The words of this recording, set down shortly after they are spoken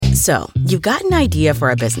So, you've got an idea for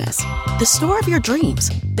a business. The store of your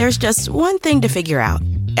dreams. There's just one thing to figure out.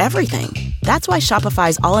 Everything. That's why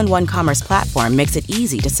Shopify's all-in-one commerce platform makes it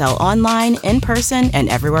easy to sell online, in person, and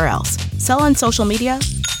everywhere else. Sell on social media,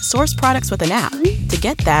 source products with an app to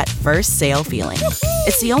get that first sale feeling.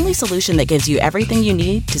 It's the only solution that gives you everything you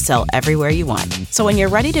need to sell everywhere you want. So when you're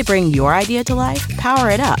ready to bring your idea to life, power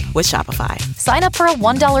it up with Shopify. Sign up for a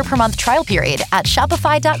 $1 per month trial period at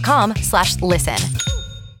shopify.com/listen.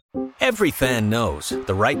 Every fan knows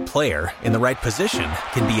the right player in the right position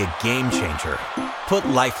can be a game changer. Put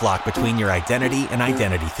LifeLock between your identity and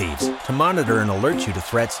identity thieves to monitor and alert you to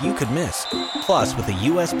threats you could miss. Plus, with a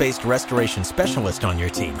U.S.-based restoration specialist on your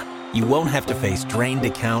team, you won't have to face drained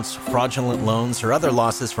accounts, fraudulent loans, or other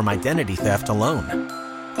losses from identity theft alone.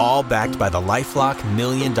 All backed by the LifeLock $1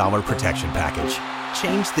 Million Protection Package.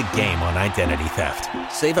 Change the game on identity theft.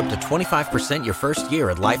 Save up to 25% your first year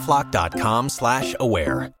at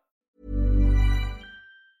LifeLock.com/aware.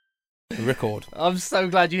 Record. I'm so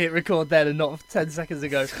glad you hit record then and not 10 seconds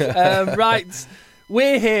ago. Right,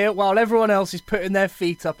 we're here while everyone else is putting their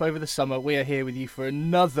feet up over the summer. We are here with you for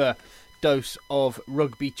another dose of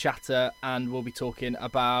rugby chatter, and we'll be talking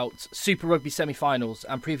about Super Rugby semi-finals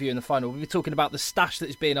and previewing the final. We'll be talking about the stash that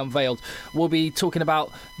is being unveiled. We'll be talking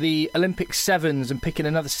about the Olympic Sevens and picking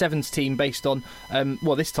another Sevens team based on,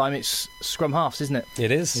 this time it's scrum halves, isn't it?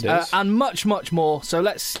 It is. And much, much more. So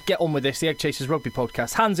let's get on with this. The Egg Chasers Rugby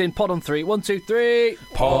Podcast. Hands in, pod on 3. 1, 2, 3.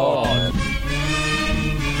 Pod.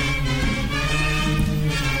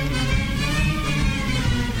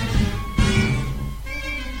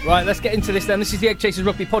 Right, let's get into this then. This is the Egg Chasers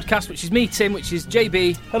Rugby Podcast, which is me, Tim, which is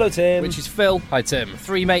JB. Hello, Tim. Which is Phil. Hi, Tim.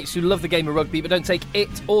 Three mates who love the game of rugby but don't take it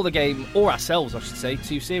or the game, or ourselves, I should say,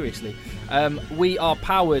 too seriously. We are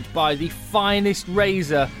powered by the finest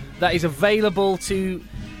razor that is available to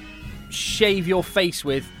shave your face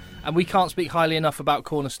with. And we can't speak highly enough about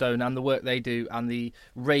Cornerstone and the work they do and the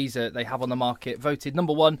razor they have on the market. Voted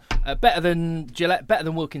number one, better than Gillette, better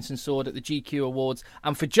than Wilkinson Sword at the GQ Awards.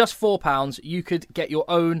 And for just £4, you could get your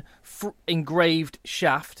own engraved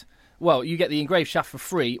shaft. Well, you get the engraved shaft for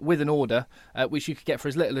free with an order, which you could get for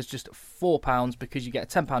as little as just £4 because you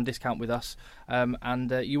get a £10 discount with us.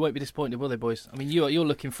 And you won't be disappointed, will they, boys? I mean, you're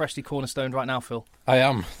looking freshly cornerstoned right now, Phil. I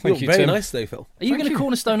am. Thank you, very Tim. nice though, Phil. Are you going to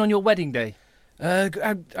cornerstone on your wedding day? I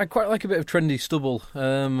quite like a bit of trendy stubble.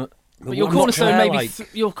 But your cornerstone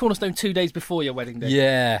your cornerstone 2 days before your wedding day.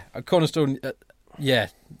 Yeah, a cornerstone.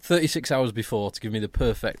 36 hours before to give me the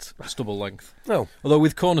perfect stubble length. Oh, although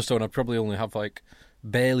with cornerstone, I'd probably only have like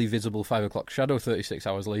barely visible 5 o'clock shadow 36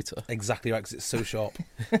 hours later. Exactly right, because it's so sharp.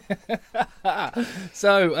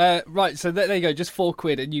 So there you go. Just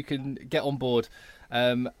 £4 and you can get on board.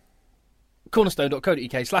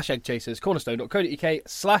 Cornerstone.co.uk/eggchasers,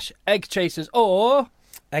 cornerstone.co.uk/eggchasers, or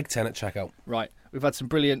Egg 10 at checkout. Right, we've had some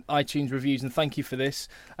brilliant iTunes reviews and thank you for this.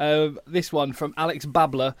 This one from Alex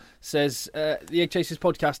Babler says, the Egg Chasers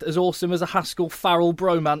podcast, as awesome as a Haskell Farrell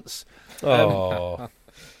bromance.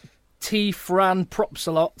 T. Fran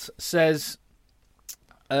Propsalot says,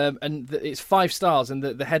 it's 5 stars, and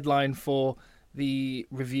the headline for the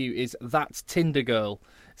review is That's Tinder Girl.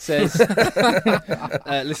 Says,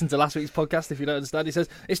 listen to last week's podcast if you don't understand. He says,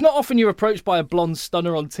 it's not often you're approached by a blonde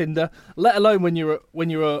stunner on Tinder, let alone when you're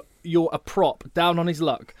a prop down on his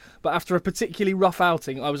luck. But after a particularly rough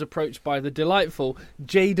outing, I was approached by the delightful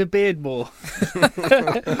Jada Beardmore,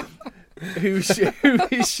 who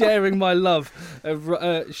is sharing my love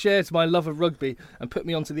of shares my love of rugby and put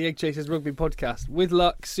me onto the Egg Chasers Rugby Podcast. With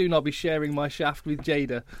luck, soon I'll be sharing my shaft with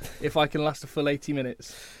Jada if I can last a full 80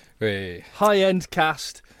 minutes. Hey. High-end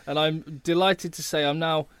cast, and I'm delighted to say I'm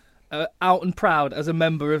now out and proud as a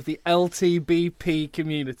member of the LTBP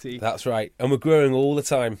community. That's right, and we're growing all the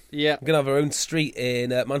time. Yeah. We're going to have our own street in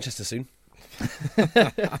Manchester soon.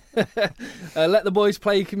 Let the boys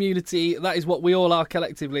play community. That is what we all are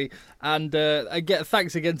collectively. And I get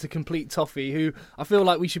thanks again to Complete Toffee, who I feel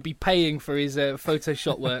like we should be paying for his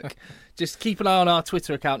Photoshop work. Just keep an eye on our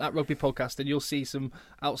Twitter account at Rugby Podcast, and you'll see some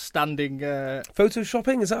outstanding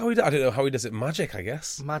photoshopping. Is that how he does? I don't know how he does it. Magic, I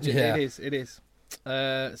guess. Magic. Yeah. It is.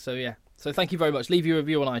 So yeah. So thank you very much. Leave your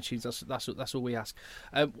review on iTunes. That's all we ask.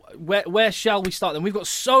 Where shall we start then? We've got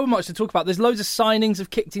so much to talk about. There's loads of signings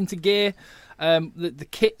have kicked into gear. The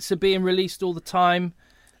kits are being released all the time.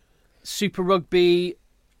 Super Rugby.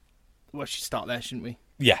 Well, we should start there, shouldn't we?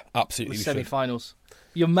 Yeah, absolutely. The semi-finals.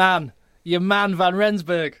 Your man Van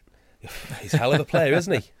Rensburg. He's a hell of a player,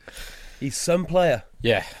 isn't he? He's some player.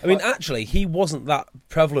 Yeah. I mean, actually, he wasn't that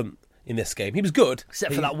prevalent in this game. He was good.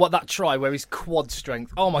 Except for that try where his quad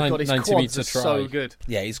strength. Oh my God, his quads are so good.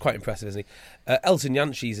 Yeah, he's quite impressive, isn't he? Elton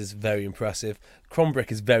Yanchis is very impressive.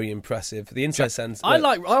 Crombrick is very impressive. The inside sense. I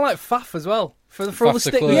like Faf as well. For all the Faf's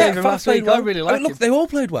stick a we club. gave him last week, well. I really like look, him. they all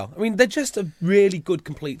played well. I mean, they're just a really good,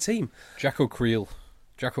 complete team. Jack O'Creel.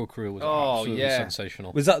 Jack O'Creel was absolutely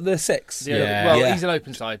sensational. Was that the 6? Yeah. Well, he's an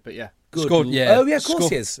open side, but yeah. Good. Scored, Oh, yeah, of course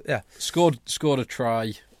he is. Yeah. Scored a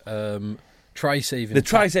try. Try-saving. The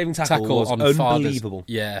try-saving tackle was on unbelievable.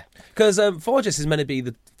 Yeah. Because Forges is meant to be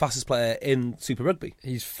the fastest player in Super Rugby.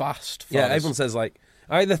 He's fast. Yeah, everyone says, like,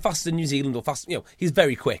 either faster than New Zealand or fast. he's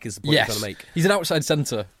very quick, is the point I'm trying to make. He's an outside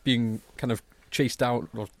centre being kind of chased down,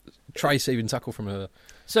 or try-saving tackle from a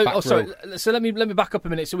So, back row. sorry. So let me back up a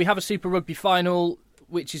minute. So we have a Super Rugby final,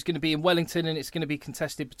 which is going to be in Wellington, and it's going to be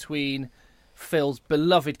contested between Phil's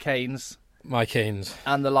beloved Canes, My Canes.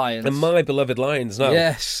 and the Lions. And my beloved Lions now.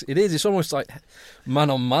 Yes, it is. It's almost like man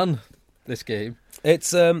on man, this game.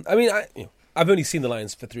 It's, I've only seen the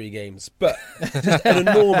Lions for 3 games, but just an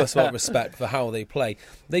enormous amount of respect for how they play.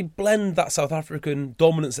 They blend that South African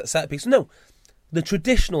dominance at set piece. No, the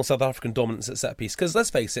traditional South African dominance at set piece, because let's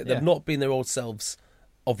face it, they've not been their old selves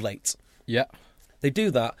of late. Yeah. They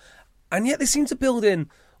do that, and yet they seem to build in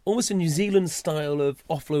almost a New Zealand style of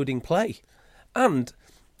offloading play. And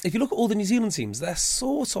if you look at all the New Zealand teams, they're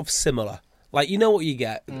sort of similar. Like, you know what you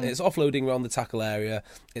get. It's offloading around the tackle area.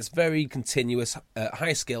 It's very continuous,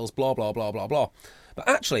 high skills, blah, blah, blah, blah, blah. But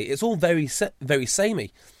actually, it's all very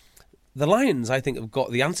samey. The Lions, I think, have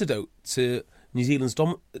got the antidote to New Zealand's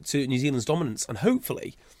dominance, and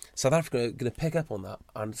hopefully South Africa are going to pick up on that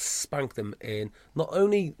and spank them in not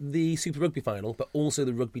only the Super Rugby final, but also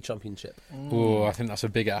the Rugby Championship. Oh, I think that's a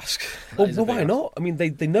big ask. Well, why not? I mean,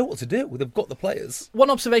 they know what to do. They've got the players. One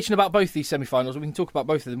observation about both these semi-finals, we can talk about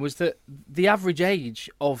both of them, was that the average age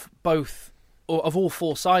of both, or of all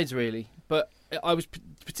 4 sides really, but I was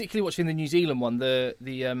particularly watching the New Zealand one, the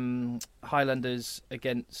Highlanders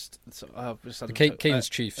against The Canes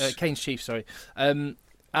Chiefs. Canes Chiefs, sorry.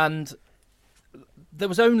 And there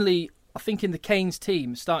was only, I think in the Canes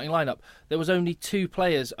team starting lineup, there was only 2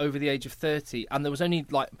 players over the age of 30, and there was only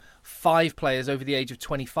like 5 players over the age of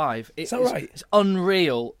 25. Is that right? It's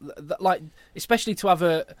unreal. Like, especially to have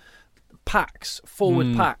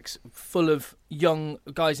forward packs full of young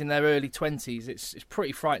guys in their early 20s. It's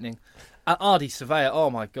pretty frightening. And Ardy Surveyor, oh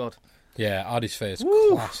my God. Yeah, Ardy Surveyor's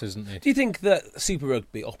class, isn't he? Do you think that Super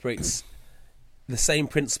Rugby operates the same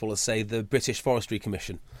principle as, say, the British Forestry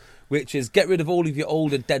Commission, which is get rid of all of your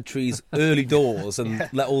older dead trees early doors and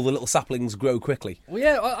let all the little saplings grow quickly? Well,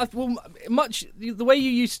 yeah, much the way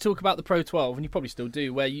you used to talk about the Pro 12, and you probably still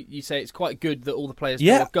do, where you say it's quite good that all the players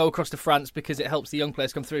go across to France because it helps the young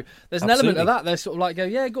players come through. There's an element of that. They're sort of like,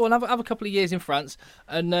 go on, have a couple of years in France,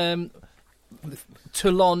 and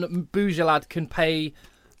Toulon, Bougelad can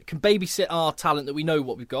babysit our talent that we know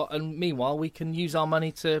what we've got, and meanwhile we can use our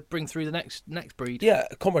money to bring through the next breed. Yeah,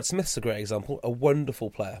 Conrad Smith's a great example, a wonderful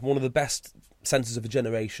player, one of the best centres of a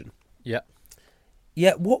generation. Yeah.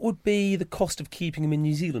 Yeah, what would be the cost of keeping him in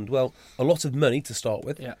New Zealand? Well, a lot of money to start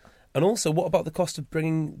with. Yeah. And also, what about the cost of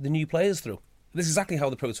bringing the new players through? This is exactly how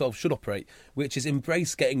the Pro 12 should operate, which is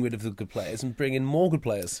embrace getting rid of the good players and bring in more good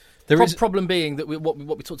players. Problem being that what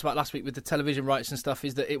we talked about last week with the television rights and stuff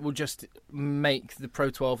is that it will just make the Pro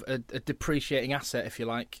 12 a depreciating asset, if you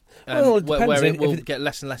like, Well, it depends. where it will get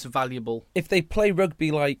less and less valuable. If they play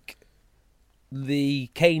rugby like the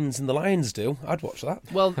Canes and the Lions do, I'd watch that.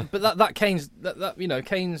 Well, but that Canes,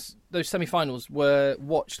 Canes, those semi-finals were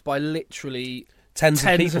watched by literally Tens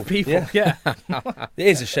of people. Yeah. It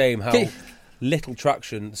is a shame how little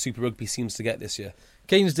traction Super Rugby seems to get this year.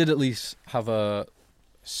 Canes did at least have a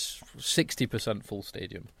 60% full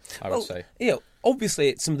stadium, I would say. Obviously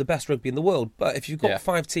it's some of the best rugby in the world, but if you've got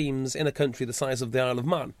 5 teams in a country the size of the Isle of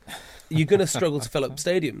Man, you're going to struggle to fill up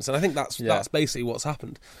stadiums, and I think that's basically what's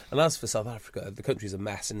happened. And as for South Africa, the country's a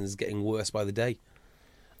mess and is getting worse by the day.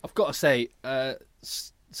 I've got to say,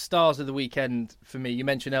 stars of the weekend for me. You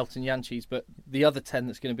mentioned Elton Yanchis, but the other 10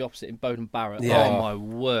 that's going to be opposite in Bowden Barrett. Yeah. Oh my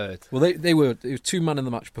word! Well, it was 2 man in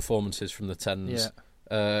the match performances from the 10s.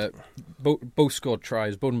 Yeah. Both scored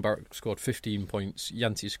tries. Bowden Barrett scored 15 points.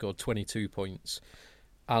 Yanti scored 22 points,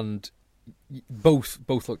 and both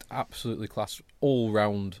looked absolutely class all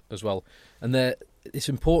round as well. And it's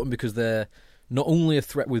important because they're not only a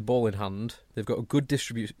threat with ball in hand, they've got a good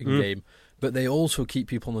distributing game, but they also keep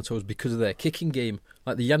people on their toes because of their kicking game.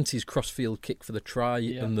 Like the Yantis crossfield kick for the try,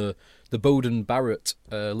 and the Bowden Barrett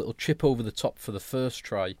little chip over the top for the first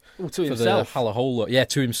try. To himself. The Halahola. Yeah,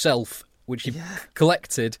 to himself, which he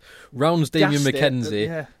collected, rounds Damien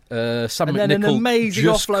McKenzie. Sam and then McNichol an amazing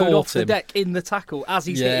just offload off the him. deck in the tackle as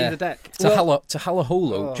he's hitting the deck. To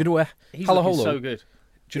Halaholo. Do you know where he's Halaholo? So good.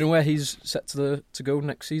 Do you know where he's set to go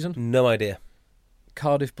next season? No idea.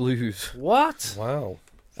 Cardiff Blues. What? Wow.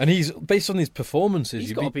 And he's based on his performances.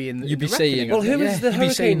 He's got to be in. You'd the be saying, reckoning, Well, who hasn't is he? the you'd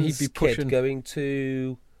be saying Hurricanes he'd be pushing- kid going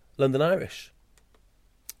to London Irish?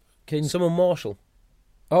 Kane. Someone Marshall.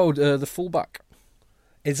 Oh, the fullback.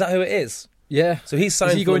 Is that who it is? Yeah. So he's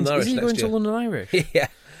signed Is he for going? London Irish Is he next going year. to London Irish? Yeah.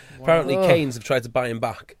 Apparently, Wow. Canes have tried to buy him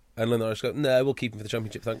back, and London Irish go, "No, we'll keep him for the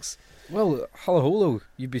Championship, thanks." Well, holo,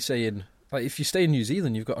 you'd be saying, like, if you stay in New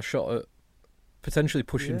Zealand, you've got a shot at potentially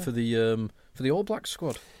pushing for the All Blacks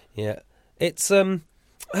squad. Yeah. It's hang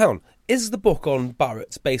on. Is the book on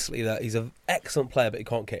Barrett basically that he's an excellent player but he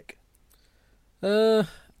can't kick? Or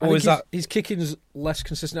is that his kicking's less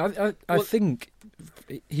consistent? I think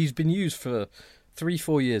he's been used for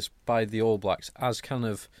 3-4 years by the All Blacks as kind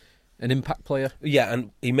of an impact player. Yeah,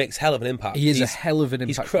 and he makes hell of an impact. He is a hell of an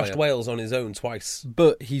impact He's crushed player. Wales on his own twice.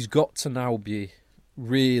 But he's got to now be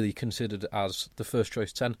really considered as the first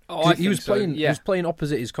choice 10. Oh, I he was think so, playing. yeah. He was playing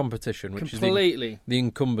opposite his competition, which Completely. is the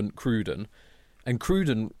incumbent Cruden. And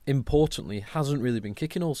Cruden, importantly, hasn't really been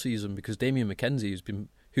kicking all season because Damien McKenzie,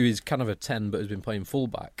 who is kind of a 10 but has been playing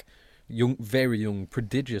fullback, very young,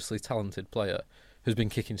 prodigiously talented player, has been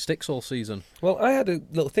kicking sticks all season. Well, I had a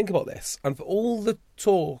little think about this, and for all the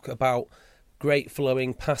talk about great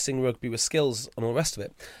flowing passing rugby with skills and all the rest of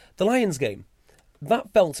it, the Lions game,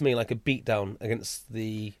 that felt to me like a beatdown against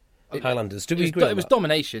the Highlanders. Do we agree? It was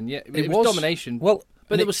domination, yeah. It was domination. Well,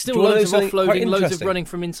 but Nick, there was do still you wanna loads know of something quite offloading, loads of interesting? running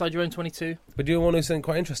from inside your own 22. But do you want to know something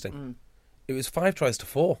quite interesting? It was 5 tries to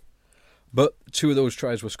 4. But 2 of those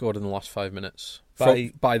tries were scored in the last 5 minutes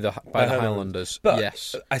by the Highlanders. But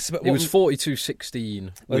yes, it was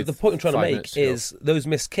 42-16. Well, the point I'm trying to 5 make minutes to go. is those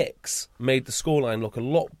missed kicks made the scoreline look a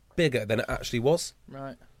lot bigger than it actually was.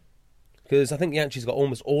 Right. Because I think Yancey's got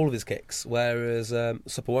almost all of his kicks, whereas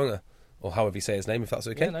Supawanga, or however you say his name, if that's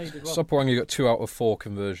okay. Yeah, no, you did well. Sapawanga got 2 out of 4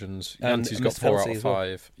 conversions. And Yancey's got missed 4 out penalty of as well.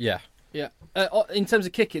 5. Yeah. Yeah. In terms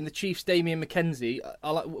of kicking, the Chiefs' Damien McKenzie,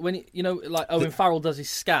 I like when like Owen Farrell does his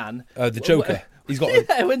scan. The Joker. He's got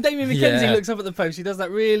Yeah, when Damien McKenzie Yeah. looks up at the post, he does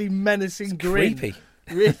that really menacing grin. creepy.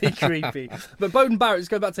 Really creepy. But Bowden Barrett, let's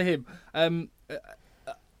go back to him.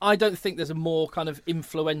 I don't think there's a more kind of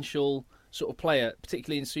influential sort of player,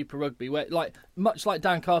 particularly in Super Rugby, where much like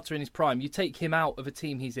Dan Carter in his prime, you take him out of a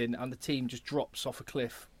team he's in and the team just drops off a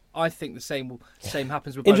cliff. I think the same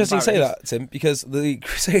happens with Bowden Interesting you say Barrett. that, Tim, because the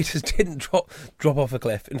Crusaders didn't drop off a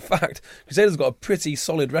cliff. In fact, Crusaders got a pretty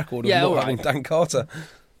solid record of Yeah, not all right. having Dan Carter.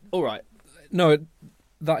 All right. No,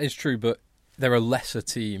 that is true, but they're a lesser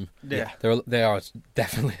team. Yeah. They are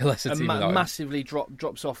definitely a lesser And team. without him. massively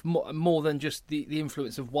drops off more than just the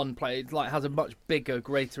influence of one player. It has a much bigger,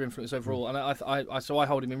 greater influence overall. And I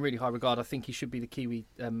hold him in really high regard. I think he should be the Kiwi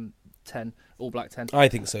 10, All Black 10. I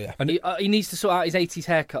think so, yeah. And he needs to sort out his 80s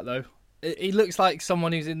haircut though. He looks like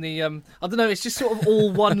someone who's in the I don't know. It's just sort of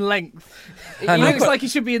all one length. He looks like he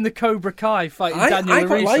should be in the Cobra Kai fighting Daniel I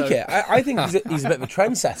quite LaRusso. like it. I think he's a bit of a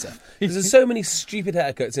trendsetter. Because there's so many stupid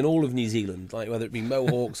haircuts in all of New Zealand, like whether it be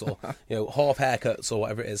mohawks or half haircuts or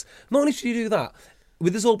whatever it is. Not only should you do that,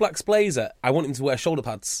 with this All Blacks blazer, I want him to wear shoulder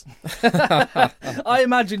pads. I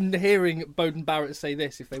imagine hearing Bowden Barrett say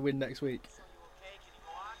this if they win next week.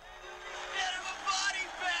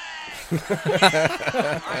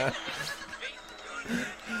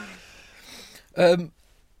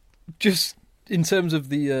 Just in terms of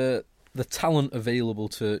the talent available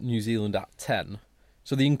to New Zealand at 10,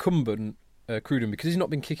 so the incumbent Cruden, because he's not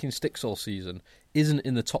been kicking sticks all season, isn't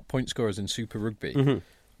in the top point scorers in Super Rugby. Mm-hmm.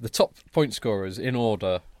 The top point scorers in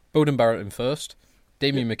order: Bowden Barrett in first,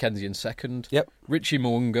 Damien McKenzie in second, Richie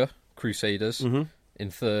Mo'unga, Crusaders, in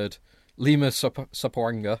third, Lima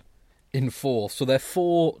Sapawanga in fourth. So their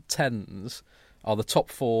 4 10s are the top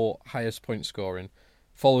 4 highest point scoring,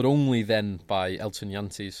 followed only then by Elton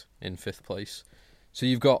Yantes in 5th place. So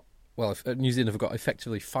you've got, New Zealand have got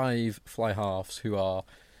effectively 5 fly halves who are...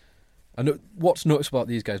 And what's noticeable about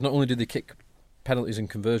these guys, not only do they kick penalties and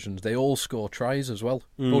conversions, they all score tries as well.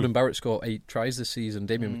 Bowden Barrett scored 8 tries this season,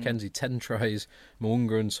 Damien McKenzie 10 tries,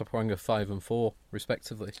 Mo'unga and Sapawanga 5 and 4,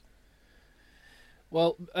 respectively.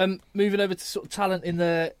 Well, moving over to sort of talent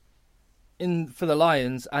for the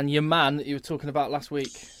Lions and your man that you were talking about last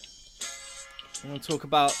week. You want to talk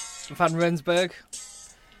about Van Rensburg?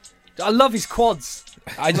 I love his quads.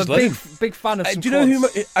 I just I'm love a him. big fan of some Do you know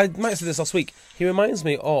quads. who... I might have said this last week. He reminds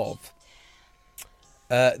me of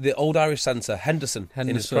the old Irish centre, Henderson,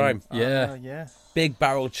 in his prime. Yeah. Yeah. Big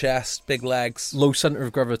barrel chest, big legs, Low centre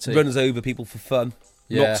of gravity. runs over people for fun,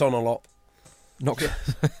 knocks on a lot.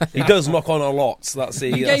 He does knock on a lot. So that's the.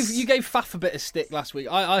 You gave Faf a bit of stick last week.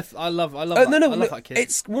 I love No, that kid.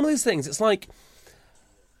 it's one of those things. It's like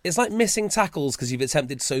missing tackles because you've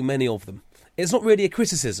attempted so many of them. it's not really a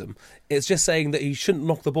criticism. It's just saying that he shouldn't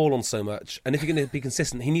knock the ball on so much. And if you're going to be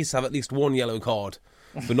consistent, he needs to have at least one yellow card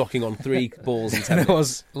for knocking on 3 balls in 10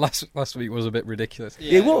 minutes. Last week was a bit ridiculous.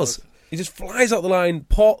 Yeah, it was. He just flies out the line,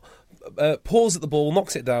 paws at the ball,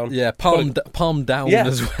 knocks it down. Yeah, palm down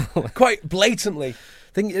as well. Quite blatantly.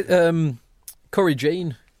 I think Corey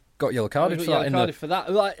Jane got yellow carded for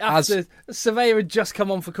that. Like, after Surveyor had just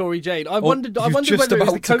come on for Corey Jane, I wondered whether it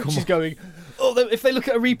was the coaches going, if they look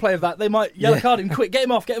at a replay of that, they might yellow card him quick. Get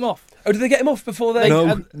him off. Oh, did they get him off before they?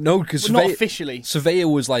 No, because not officially. Surveyor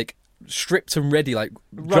was like stripped and ready, like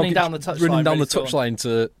running down the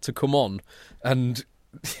touchline to come on, and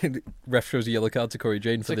ref shows a yellow card to Corey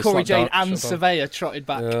Jane for this. Corey Jane and Surveyor trotted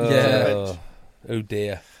back. Oh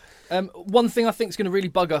dear. One thing I think is going to really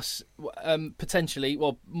bug us, potentially,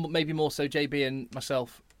 well, maybe more so JB and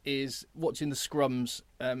myself, is watching the scrums.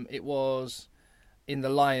 It was in the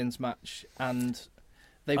Lions match, and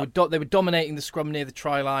they were dominating the scrum near the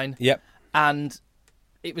try line. Yep. And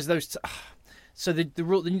it was those. So the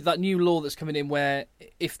rule, that new law that's coming in, where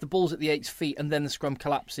if the ball's at the 8's feet and then the scrum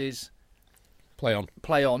collapses, play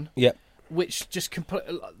on. Yep. Which just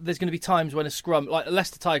there's going to be times when a scrum, like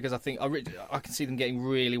Leicester Tigers, I think I can see them getting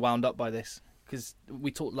really wound up by this, because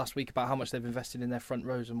we talked last week about how much they've invested in their front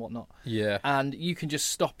rows and whatnot. Yeah, and you can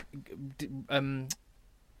just stop. You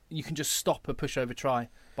can just stop a pushover try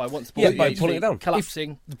by by pulling it down,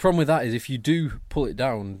 collapsing. The problem with that is if you do pull it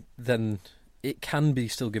down, then it can be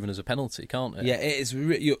still given as a penalty, can't it? Yeah, it is.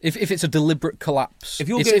 If it's a deliberate collapse, if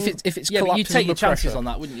it's but you'd take your chances on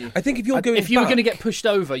that, wouldn't you? I think if you were going to get pushed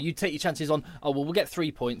over, you'd take your chances on. Oh well, we'll get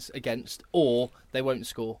 3 points against, or they won't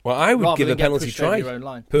score. Well, I would give a penalty try. Your own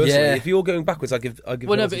line. Personally, if you're going backwards, I give. Well,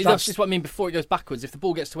 no, but that's just what I mean. Before it goes backwards, if the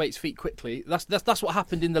ball gets to 8's feet quickly, that's what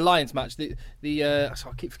happened in the Lions match. I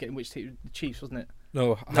keep forgetting which team, the Chiefs, wasn't it?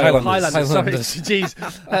 No, Highlanders. Sorry, jeez.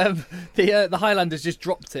 The Highlanders just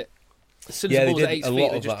dropped it. As soon as the ball's at 8's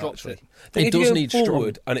feet, they just dropped it. It does need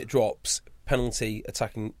forward and it drops, penalty,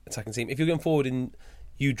 attacking team. If you're going forward and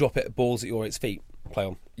you drop it, balls at your 8's feet, play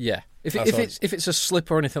on. Yeah. If it's a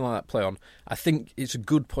slip or anything like that, play on. I think it's a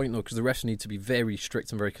good point, though, because the refs need to be very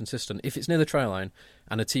strict and very consistent. If it's near the try line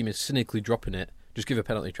and a team is cynically dropping it, just give a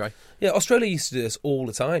penalty try. Yeah, Australia used to do this all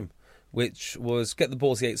the time, which was get the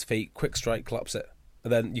ball to the 8's feet, quick strike, collapse it,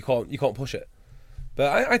 and then you can't push it.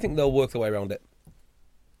 But I think they'll work their way around it.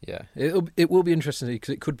 Yeah, it will be interesting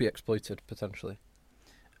because it could be exploited potentially.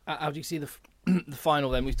 How do you see the final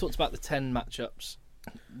then? We've talked about the 10 matchups.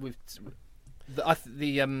 I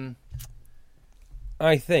think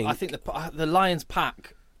the Lions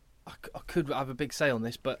pack. I could have a big say on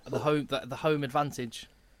this, but the home advantage.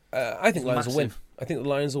 I think Lions will win. I think the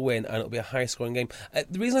Lions will win, and it'll be a high-scoring game.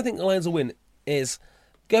 The reason I think the Lions will win is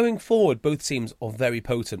going forward. Both teams are very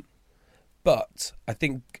potent. But I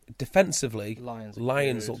think defensively, Lions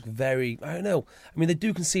look very. I don't know. I mean, they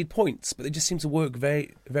do concede points, but they just seem to work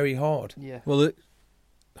very, very hard. Yeah. Well, the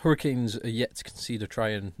Hurricanes are yet to concede a try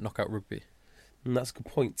and knock out Rugby. And that's a good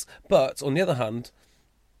point. But on the other hand,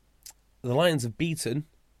 the Lions have beaten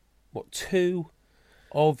 2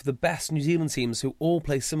 of the best New Zealand teams who all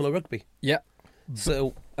play similar rugby. Yeah.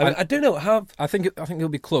 So I don't know. I think it'll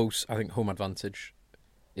be close. I think home advantage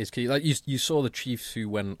is key. Like you saw the Chiefs who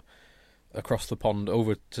went across the pond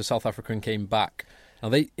over to South Africa and came back. Now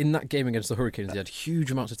they in that game against the Hurricanes, they had huge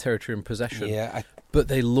amounts of territory and possession. Yeah, but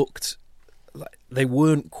they looked like they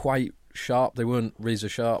weren't quite sharp. They weren't razor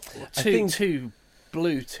sharp. Two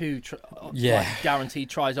guaranteed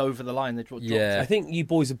tries over the line. They dropped. I think you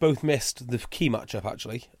boys have both missed the key matchup.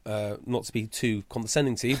 Actually, not to be too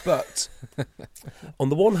condescending to you, but on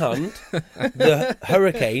the one hand, the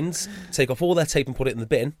Hurricanes take off all their tape and put it in the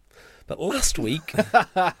bin. But last week,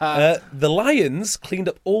 the Lions cleaned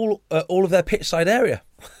up all of their pitch side area.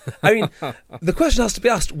 I mean, the question has to be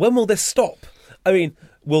asked: when will this stop? I mean,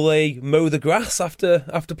 will they mow the grass after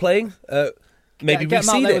playing? Maybe get them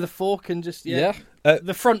out reseed there it with a fork and just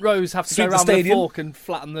the front rows have to go around with a fork and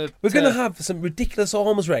flatten the. We're going to have some ridiculous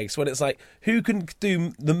arms race when it's like who can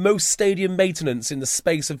do the most stadium maintenance in the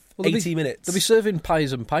space of 80 minutes. They'll be serving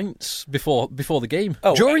pies and pints before the game.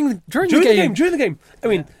 Oh, during the game. I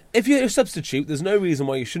mean, if you're a substitute, there's no reason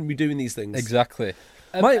why you shouldn't be doing these things. Exactly.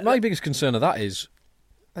 My biggest concern of that is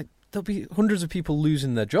there'll be hundreds of people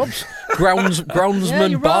losing their jobs.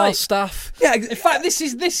 Groundsmen, bar staff. Yeah, in fact, this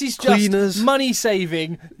is just cleaners. Money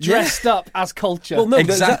saving dressed up as culture. Well, no,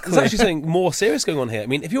 exactly. there's actually something more serious going on here. I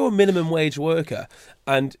mean, if you're a minimum wage worker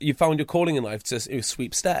and you found your calling in life to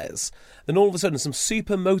sweep stairs, then all of a sudden some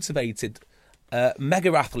super motivated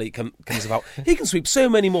mega athlete comes about. He can sweep so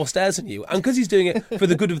many more stairs than you, and because he's doing it for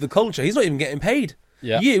the good of the culture, he's not even getting paid.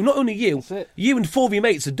 Yeah. You, not only you, That's it. you and 4 of your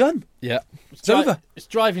mates are done. Yeah. It's over. It's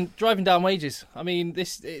driving down wages. I mean,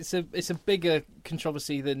 it's a bigger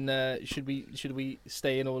controversy than should we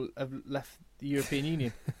stay in or have left the European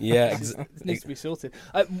Union. Yeah, It needs to be sorted.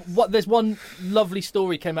 There's one lovely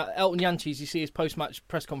story came out. Elton Yanchis, you see his post-match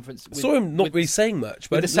press conference. I saw him not really saying much,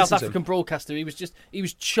 but with the I South listened to him. African broadcaster. He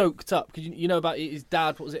was choked up because you know about his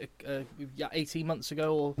dad. What was it? 18 months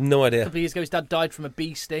ago or No a idea. couple of years ago, his dad died from a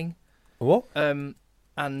bee sting. What? A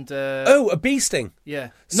bee sting. Yeah.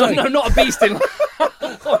 Sorry. No, not a bee sting.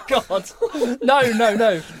 Oh God. No.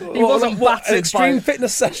 He wasn't what, battered an extreme by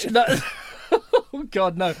fitness session. No. Oh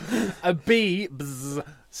God, no! A bee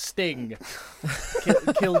sting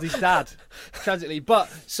killed his dad tragically. But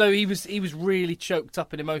so he was really choked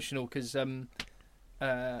up and emotional because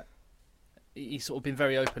he's sort of been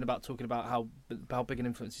very open about talking about how big an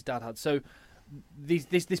influence his dad had. So this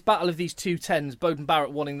battle of these two tens, Beauden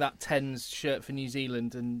Barrett wanting that tens shirt for New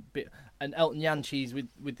Zealand, and Elton Yanchis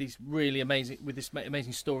with this really amazing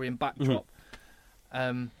story and backdrop.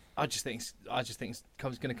 Mm-hmm. I just think it's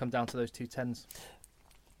going to come down to those two tens.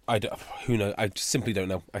 Who knows? I simply don't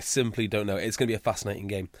know. It's going to be a fascinating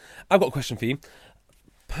game. I've got a question for you.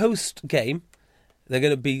 Post game, they're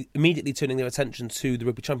going to be immediately turning their attention to the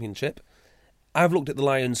Rugby Championship. I've looked at the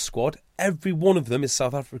Lions squad. Every one of them is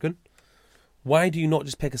South African. Why do you not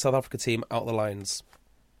just pick a South Africa team out of the Lions?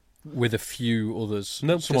 With a few others.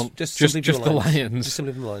 No, just the Lions. Just simply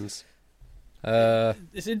from the Lions.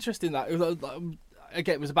 It's interesting that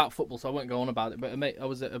again, it was about football, so I won't go on about it. But there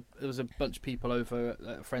was a bunch of people over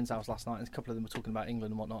at a friend's house last night, and a couple of them were talking about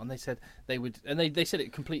England and whatnot. And they said they would, and they said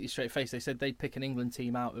it completely straight faced. They said they'd pick an England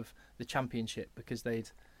team out of the Championship because they'd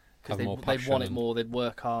want it more, they'd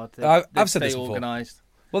work hard, they'd I've said stay this before. organised.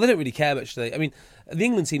 Well, they don't really care much, do they? I mean, the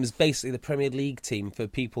England team is basically the Premier League team for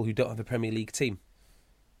people who don't have a Premier League team.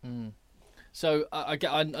 Mm. So I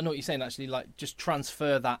know what you're saying. Actually, like just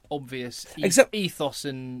transfer that obvious ethos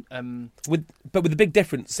and with the big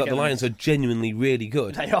difference that the Lions are genuinely really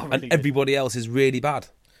good, they are really and good. Everybody else is really bad.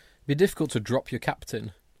 It'd be difficult to drop your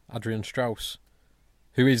captain, Adrian Strauss,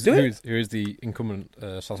 who is the incumbent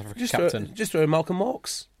South African captain. Just throw Malcolm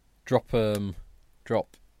Marks. Drop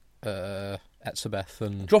Etzebeth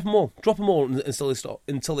and drop them all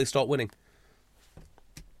until they start winning.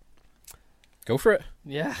 Go for it.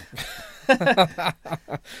 Yeah.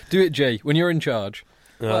 Do it, Jay. When you're in charge.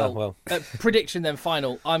 Well. Prediction then.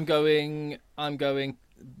 Final. I'm going.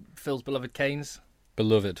 Phil's beloved Canes.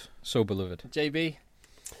 Beloved, so beloved. JB,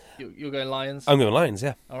 you're going Lions. I'm going Lions.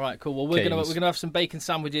 Yeah. All right. Cool. Well, we're gonna have some bacon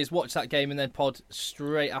sandwiches. Watch that game and then pod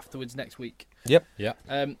straight afterwards next week. Yep. Yeah.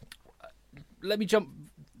 Let me jump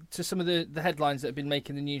to some of the headlines that have been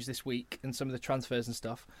making the news this week and some of the transfers and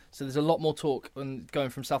stuff. So there's a lot more talk on going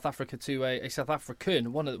from South Africa to a South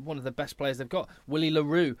African, one of the best players they've got, Willie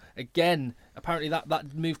LaRue. Again, apparently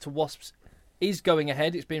that move to Wasps is going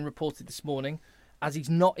ahead. It's being reported this morning, as he's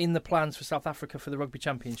not in the plans for South Africa for the Rugby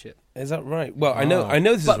Championship. Is that right? Well, I know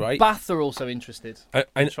this is right. Bath are also interested.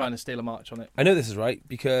 I'm trying to steal a march on it. I know this is right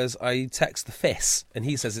because I text the FIS and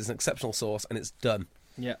he says it's an exceptional source and it's done.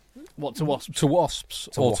 Yeah. What, to Wasps? To Wasps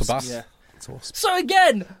or to Bath? Yeah. To Wasps. So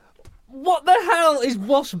again, what the hell is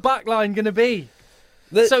Wasps' backline going to be?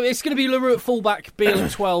 So it's going to be LaRue at fullback, Beale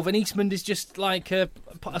at 12, and Eastman is just like a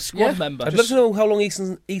squad member. I'd love to know how long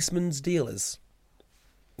Eastman's deal is.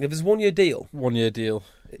 If it's a 1 year deal. 1 year deal.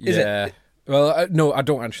 Is it? Well, no, I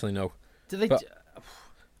don't actually know. Do they? But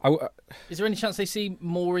is there any chance they see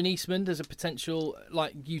more in Eastman as a potential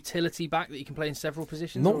utility back that you can play in several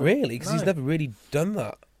positions? Not really, because he's never really done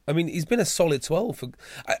that. I mean, he's been a solid 12.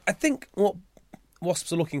 I think what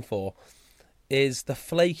Wasps are looking for is the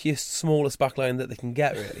flakiest, smallest backline that they can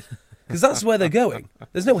get, really, because that's where they're going.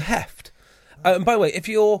 There's no heft. And by the way, if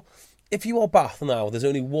you are Bath now, there's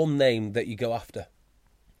only one name that you go after: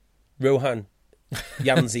 Rohan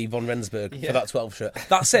Janzi von Rensburg for that 12 shirt.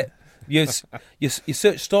 That's it. Your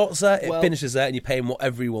search starts there, it finishes there, and you pay him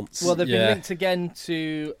whatever he wants. Well, they've been linked again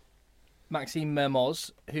to Maxime Mermoz,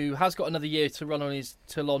 who has got another year to run on his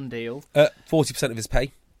Toulon deal. 40% of his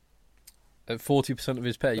pay. 40% of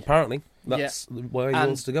his pay? Apparently. That's where he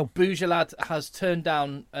wants to go. Boujalad has turned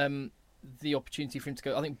down the opportunity for him to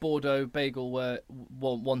go. I think Bordeaux Bagel were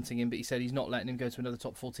wanting him, but he said he's not letting him go to another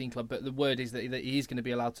top 14 club. But the word is that he is going to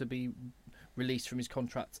be allowed to be released from his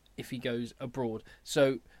contract if he goes abroad.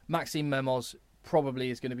 So Maxime Mermoz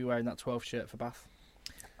probably is going to be wearing that 12 shirt for Bath.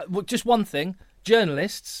 Just one thing,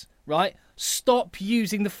 journalists, right? Stop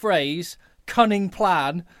using the phrase cunning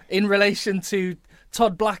plan in relation to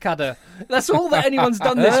Todd Blackadder. That's all that anyone's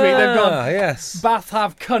done this week. They've gone, yes. Bath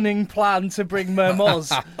have cunning plan to bring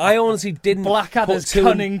Mermoz. I honestly didn't Blackadder's put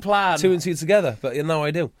cunning plan. 2 and 2 together, but now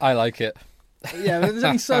I do. I like it. Yeah, there's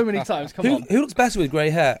only so many times. Come on. Who looks better with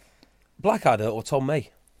grey hair, Blackadder or Tom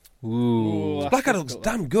May? Ooh. Blackadder looks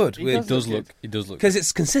damn good. He He does look. Because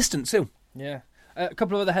it's consistent too. Yeah. A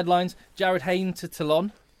couple of other headlines. Jared Hayne to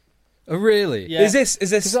Toulon. Oh, really? Yeah. Is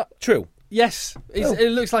this true? Yes,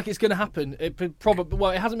 it looks like it's going to happen.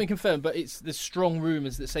 Well, it hasn't been confirmed, but there's strong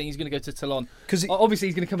rumours that saying he's going to go to Toulon. Because obviously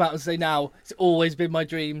he's going to come out and say now it's always been my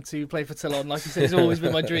dream to play for Toulon. Like he said, it's always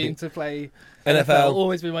been my dream to play NFL.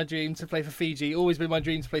 Always been my dream to play for Fiji. Always been my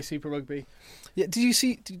dream to play Super Rugby. Yeah.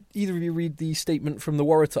 Did either of you read the statement from the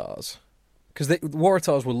Waratahs? Because the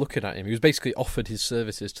Waratahs were looking at him. He was basically offered his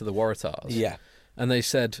services to the Waratahs. Yeah. And they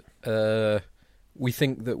said, we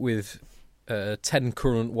think that with 10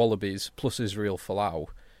 current Wallabies plus Israel Folau,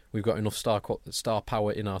 we've got enough star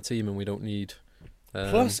power in our team and we don't need...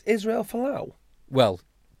 plus Israel Folau? Well,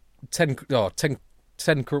 10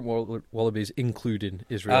 current Wallabies including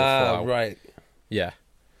Israel Folau. Right. Yeah.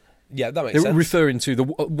 Yeah, that makes They're sense. referring to the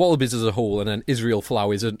Wallabies as a whole, and then Israel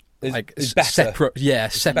Folau is better.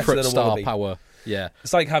 separate star Wallaby. Power. Yeah.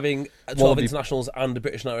 It's like having 12 Wallaby. internationals and a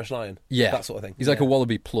British and Irish Lion. Yeah. That sort of thing. He's like a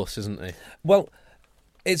Wallaby plus, isn't he? Well,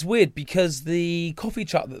 it's weird because the coffee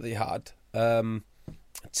chat that they had,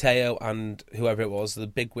 Teo and whoever it was, the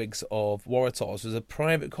bigwigs of Waratahs, was a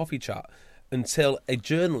private coffee chat until a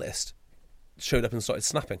journalist showed up and started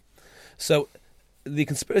snapping. So the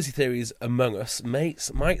conspiracy theories among us might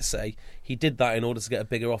say he did that in order to get a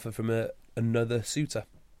bigger offer from another suitor.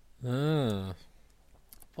 Ah.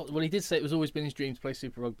 Well, he did say it was always been his dream to play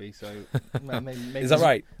Super Rugby, so maybe Is that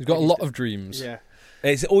right? He's got a lot of dreams. Yeah.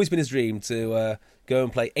 It's always been his dream to go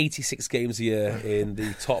and play 86 games a year in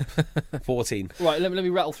the top 14. Right, let me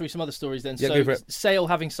rattle through some other stories then. Yeah, So, go for it. Sale,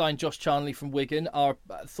 having signed Josh Charnley from Wigan, are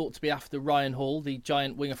thought to be after Ryan Hall, the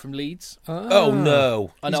giant winger from Leeds. Oh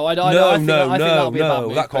no! I know. I think that'll be a bad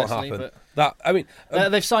move, that can't personally, happen. But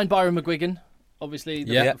they've signed Byron McGuigan, obviously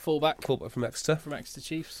the fullback from Exeter. from Exeter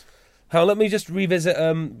Chiefs. Now, let me just revisit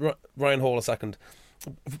Ryan Hall a second.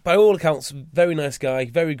 By all accounts, very nice guy,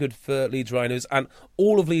 very good for Leeds Rhinos, and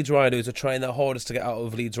all of Leeds Rhinos are trying their hardest to get out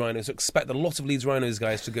of Leeds Rhinos. So expect a lot of Leeds Rhinos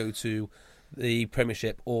guys to go to the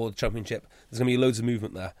Premiership or the Championship. There's going to be loads of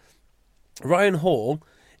movement there. Ryan Hall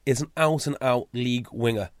is an out-and-out league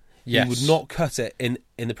winger. Yes. He would not cut it in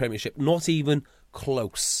the Premiership, not even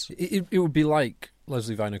close. It would be like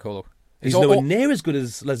Leslie Vainicolo. He's nowhere near as good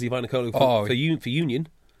as Leslie Vainicolo for Union.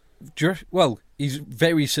 Well, he's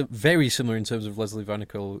very similar in terms of Leslie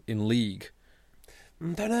Vainicolo in league.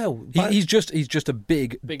 Don't know. He's just a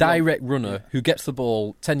big direct runner who gets the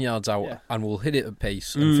ball 10 yards out and will hit it at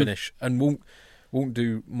pace and finish and won't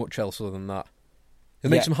do much else other than that.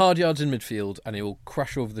 He'll make some hard yards in midfield and he will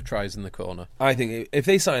crash over the tries in the corner. I think if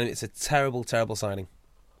they sign him, it's a terrible, terrible signing.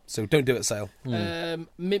 So don't do it, Sale.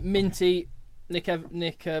 Minty, Nick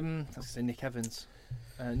Evans.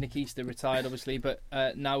 Nick Easter retired, obviously, but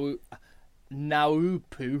Naupu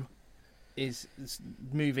is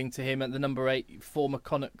moving to him at the number 8, former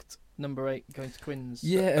Connacht number 8, going to Quins.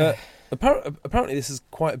 Yeah. Apparently this is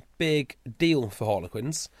quite a big deal for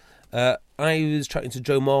Harlequins. I was chatting to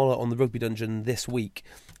Joe Marler on the Rugby Dungeon this week,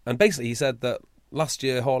 and basically he said that last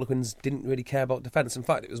year Harlequins didn't really care about defence. In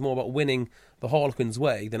fact, it was more about winning the Harlequins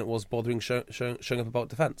way than it was bothering showing up about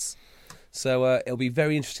defence. So it'll be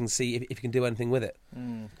very interesting to see if he can do anything with it.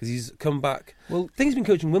 Because he's come back. Well, I think he's been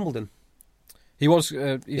coaching Wimbledon. He was.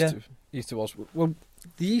 Easter was. Well,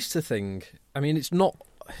 the Easter thing, I mean, it's not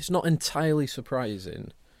entirely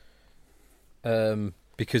surprising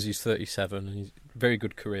because he's 37 and he's a very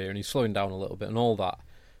good career and he's slowing down a little bit and all that.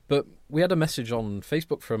 But we had a message on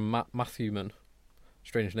Facebook from Matt Human,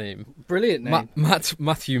 strange name. Brilliant name.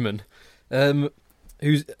 Matt Human,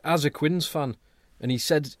 who's as a Quins fan, and he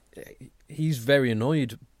said he's very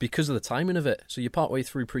annoyed because of the timing of it. So you're partway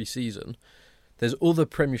through pre-season. There's other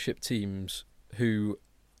Premiership teams who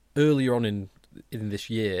earlier on in this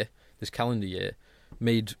year, this calendar year,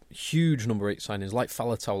 made huge number 8 signings like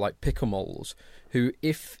Falatau, like Pickamoles, who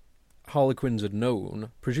if Harlequins had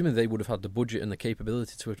known, presumably they would have had the budget and the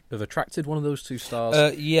capability to have attracted one of those 2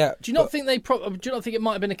 stars. Yeah. Do you not think it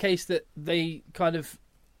might have been a case that they kind of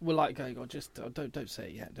were like, "Oh God, just don't say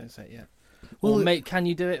it yet, don't say it yet." Well, can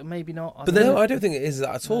you do it? Maybe not. I don't think it is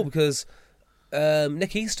that at all because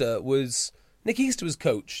Nick Easter was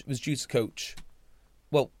coach. Was due to coach.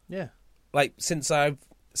 Well, yeah. Like since the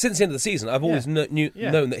end of the season, I've always known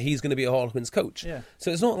that he's going to be a Harlequins coach. Yeah. So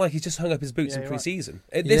it's not like he's just hung up his boots in pre-season.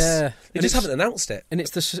 Right. They just haven't announced it. And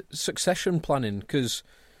it's the succession planning because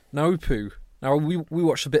Naupu Now, we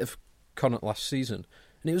watched a bit of Connacht last season,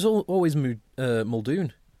 and it was always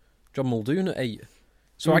Muldoon. John Muldoon at 8.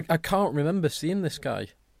 So I can't remember seeing this guy.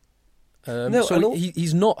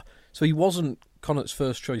 He's not. So he wasn't Connacht's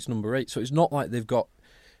first choice number 8. So it's not like they've got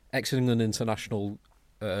ex-England international,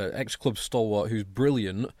 ex-club stalwart who's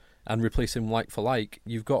brilliant and replace him like for like.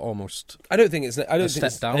 You've got almost. I don't think it's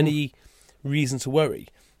any reason to worry.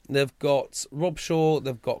 They've got Rob Shaw.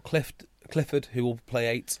 They've got Clifford, who will play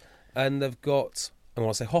 8, and they've got. I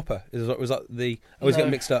want to say Hopper. Was that the? I always get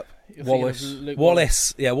mixed up.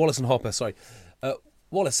 Wallace. Yeah, Wallace and Hopper. Sorry,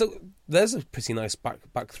 Wallace. So there's a pretty nice back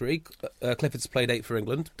three. Clifford's played 8 for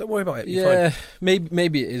England. Don't worry about it. You're fine.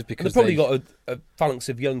 Maybe it is because they've probably got a phalanx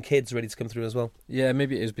of young kids ready to come through as well. Yeah,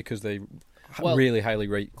 maybe it is because they really highly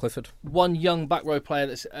rate Clifford. One young back row player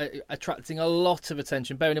that's attracting a lot of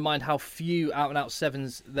attention, bearing in mind how few out-and-out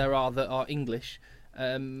 7s there are that are English.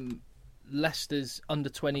 Leicester's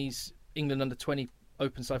under-20s, England under-20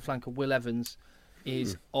 open side flanker Will Evans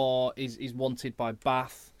is wanted by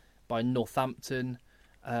Bath, by Northampton,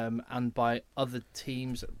 and by other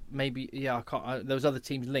teams. Maybe I can't. Those other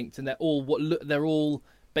teams linked, and they're all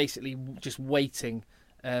basically just waiting.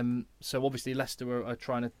 So obviously Leicester are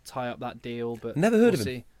trying to tie up that deal, but never heard of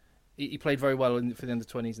him. He played very well for the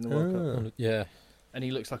under-20s in the World Cup. Yeah, and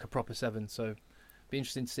he looks like a proper 7. So be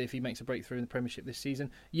interesting to see if he makes a breakthrough in the Premiership this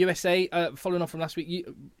season. USA, following on from last week,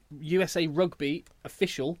 USA Rugby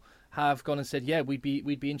official have gone and said, yeah, we'd be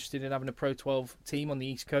interested in having a Pro 12 team on the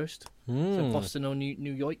East Coast, so Boston or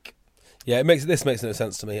New York. Yeah, this makes no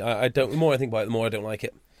sense to me. I don't. The more I think about it, the more I don't like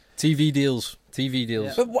it. TV deals.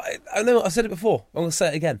 Yeah. But I know I've said it before. I'm going to say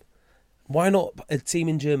it again. Why not a team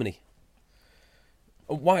in Germany?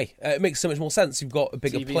 Why? It makes so much more sense. You've got a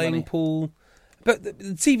bigger TV playing money. pool. But the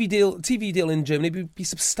TV deal in Germany would be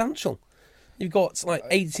substantial. You've got like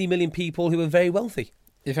 80 million people who are very wealthy.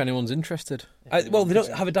 If anyone's interested. They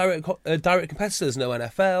don't have a direct competitor. There's no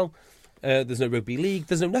NFL. There's no rugby league.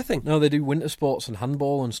 There's no nothing. No, they do winter sports and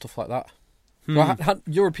handball and stuff like that. Well,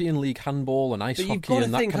 European League handball and ice hockey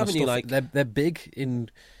and that kind of stuff. They're big in.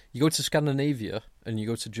 You go to Scandinavia and you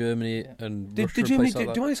go to Germany and Russia. Did Germany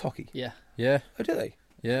do ice hockey? Yeah. Oh, do they?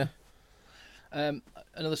 Yeah.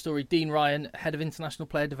 Another story, Dean Ryan, Head of International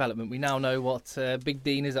Player Development. We now know what Big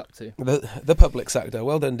Dean is up to. The public sector.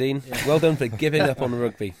 Well done, Dean. Yeah. Well done for giving up on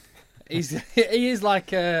rugby. He is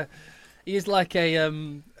like a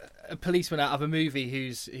policeman out of a movie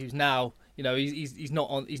who's now, he's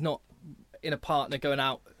not in a partner going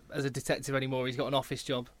out as a detective anymore. He's got an office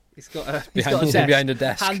job. He's got a desk, behind a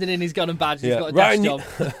desk, handing in his gun and badge. Yeah. He's got a desk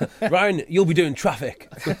job. Ryan, you'll be doing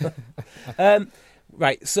traffic.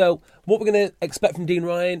 Right, so what we're going to expect from Dean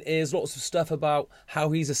Ryan is lots of stuff about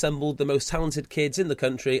how he's assembled the most talented kids in the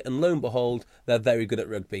country, and lo and behold, they're very good at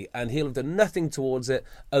rugby. And he'll have done nothing towards it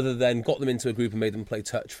other than got them into a group and made them play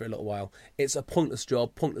touch for a little while. It's a pointless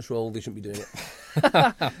job, pointless role. They shouldn't be doing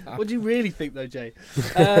it. What do you really think, though, Jay?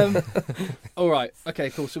 All right, okay,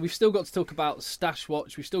 cool. So we've still got to talk about Stash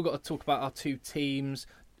Watch. We've still got to talk about our 2 teams.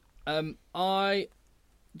 I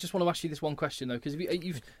just want to ask you this one question, though, because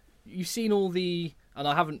you've seen all the... And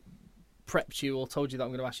I haven't prepped you or told you that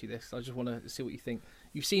I'm going to ask you this. I just want to see what you think.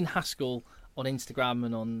 You've seen Haskell on Instagram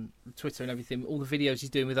and on Twitter and everything, all the videos he's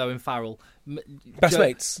doing with Owen Farrell.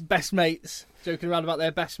 Best mates. Joking around about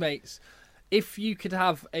their best mates. If you could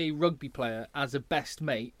have a rugby player as a best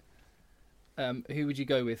mate, who would you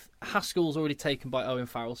go with? Haskell's already taken by Owen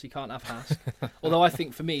Farrell, so you can't have Hask. Although I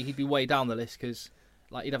think for me, he'd be way down the list because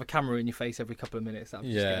you'd have a camera in your face every couple of minutes. That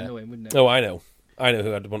would just get annoying, wouldn't it? Oh, I know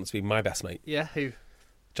who I'd want to be my best mate. Yeah, who?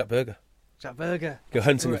 Jack Berger. Go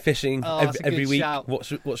hunting and fishing every week. Shout.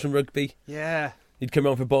 Watch some rugby. Yeah. He'd come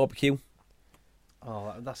around for barbecue.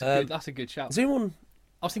 Oh, that's a good shout. Is anyone?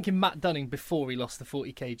 I was thinking Matt Dunning before he lost the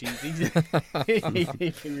 40 kg. He'd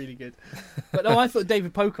be really good. But no, I thought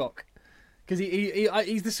David Pocock. Because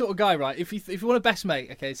he's the sort of guy, right? If you want a best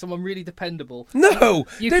mate, okay, someone really dependable. No!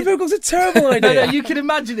 David Pocock's a terrible idea. No, you can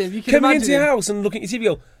imagine him. Coming into your house and looking at your TV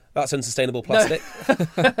and go, that's unsustainable plastic.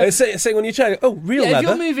 Sitting on your chair, leather. If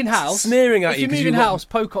you're moving house, sneering at you. If you're moving house,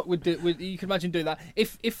 Pocock would you can imagine doing that.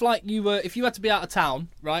 If you had to be out of town,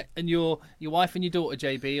 right, and your wife and your daughter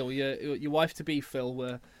JB or your wife to be Phil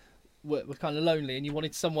were kind of lonely, and you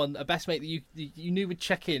wanted a best mate that you knew would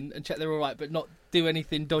check in and check they're all right, but not do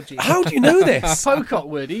anything dodgy. How do you know this? Pocock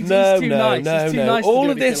would. He's too nice. He's too nice.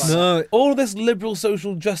 All of this liberal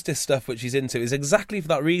social justice stuff which he's into is exactly for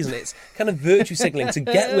that reason. It's kind of virtue signalling to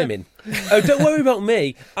get women. Oh, don't worry about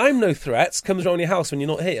me. I'm no threat. Comes around your house when you're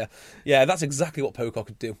not here. Yeah, that's exactly what Pocock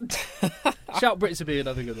would do. Shout Brits would be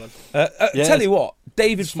another good one. Tell you what,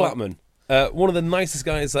 David Flatman, one of the nicest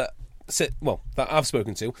guys that that I've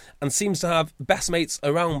spoken to, and seems to have best mates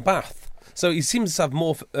around Bath. So he seems to have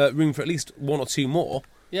more room for at least one or two more.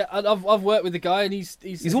 Yeah, and I've worked with the guy, and he's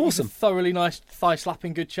awesome. He's a thoroughly nice, thigh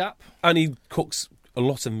slapping, good chap. And he cooks a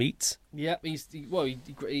lot of meat. Yeah, he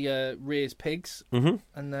rears pigs, and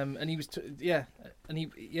he was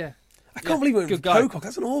I can't believe it was Pocock.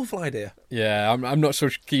 That's an awful idea. Yeah, I'm not so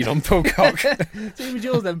keen on Pocock. So who was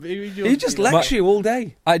yours then? He just lecture you all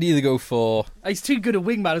day. I'd either go for. He's too good a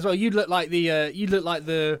wingman as well. You'd look like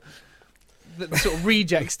the sort of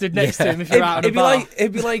reject stood next to him if you're out at a bar.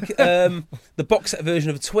 It'd be like the box set version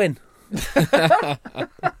of a twin.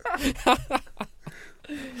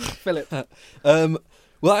 Philip.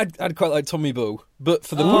 Well, I'd quite like Tommy Bow, but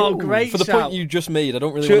for the point you just made, I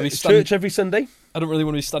don't really want to be standing. Church every Sunday. I don't really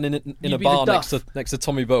want to be standing in a bar next to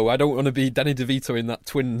Tommy Bow. I don't want to be Danny DeVito in that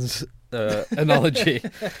twins analogy.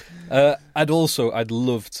 I'd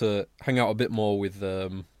love to hang out a bit more with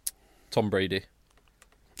Tom Brady.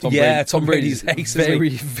 Tom Brady's ace, very,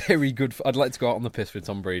 very good. I'd like to go out on the piss with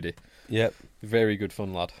Tom Brady. Yep. Very good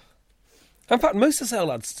fun lad. In fact, most of the Sale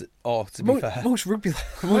lads are, to be fair. Most rugby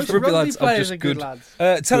lads are just good lads.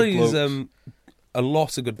 Tell you a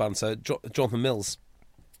lot of good banter. Jonathan Mills.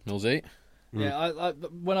 Millsy. Yeah, I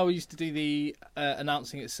when I used to do the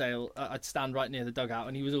announcing at Sale, I'd stand right near the dugout,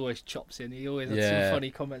 and he was always chops in. He always had some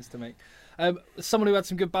funny comments to make. Someone who had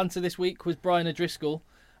some good banter this week was Brian O'Driscoll.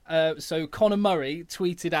 So Conor Murray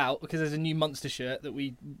tweeted out, because there's a new Munster shirt that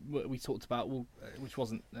we talked about, which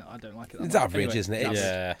wasn't. I don't like it. It's average, isn't it?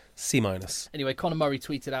 Yeah. C-. Anyway, Conor Murray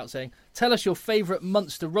tweeted out saying, "Tell us your favourite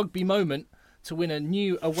Munster rugby moment to win a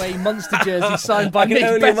new away Munster jersey signed by Nick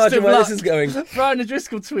Best of Luck." I can only imagine where this is going. Brian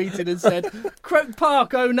O'Driscoll tweeted and said, "Croke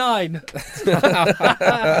Park 09,"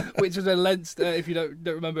 which was when Leinster, if you don't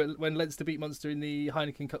remember, when Leinster beat Munster in the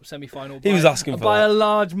Heineken Cup semi-final. He was asking for by that. a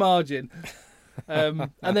large margin.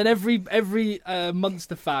 And then every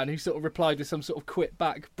Munster fan who sort of replied with some sort of quit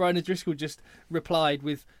back, Brian O'Driscoll just replied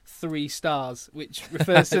with 3 stars, which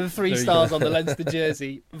refers to the 3 stars on the Leinster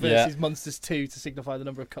jersey versus Munster's 2 to signify the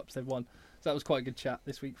number of cups they've won. So that was quite a good chat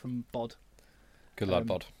this week from Bod. Good lad,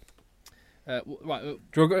 Bod. Right.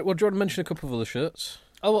 Do you want to mention a couple of other shirts?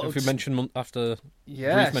 Oh, well, if we mention after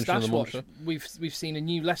brief mention of the Munster. We've seen a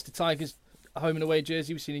new Leicester Tigers home and away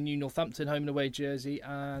jersey. We've seen a new Northampton home and away jersey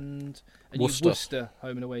and a new Worcester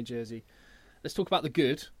home and away jersey. Let's talk about the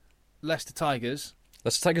good. Leicester Tigers.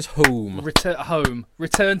 Leicester Tigers home.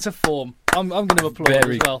 Return to form. I'm going to applaud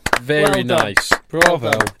as well. Very nice.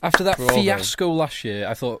 Bravo. After that fiasco last year,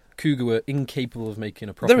 I thought Cougar were incapable of making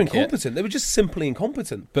a proper They're incompetent. They were just simply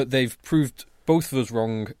incompetent. But they've proved both of us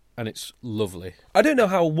wrong, and it's lovely. I don't know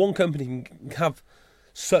how one company can have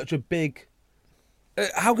such a big...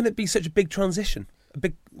 how can it be such a big transition? A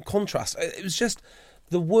big contrast? It was just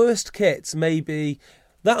the worst kits, maybe.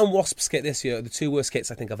 That and Wasps kit this year are the 2 worst kits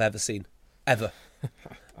I think I've ever seen. Ever.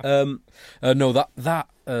 No, that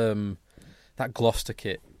Gloucester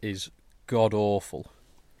kit is god-awful.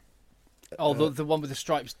 Oh, the one with the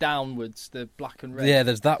stripes downwards, the black and red. Yeah,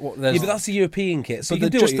 there's that one. Yeah, but that's a European kit. So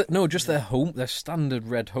but just their standard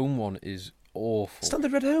red home one is awful.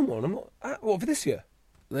 Standard red home one? I'm not. What, for this year?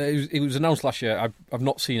 It was announced last year. I've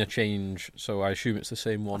not seen a change, so I assume it's the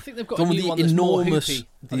same one. I think they've got a new one that's more hoopy.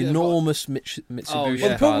 The enormous Mitsubishi. Oh, yeah.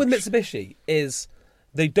 Well, the problem with Mitsubishi is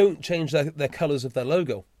they don't change their colours of their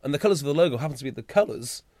logo, and the colours of the logo happen to be the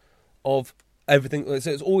colours of everything. So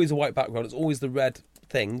it's always a white background. It's always the red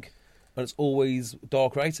thing, and it's always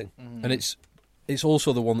dark writing. Mm. And it's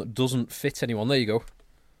also the one that doesn't fit anyone. There you go.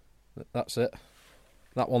 That's it.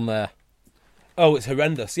 That one there. Oh, it's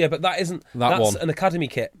horrendous. Yeah, but that's one. An academy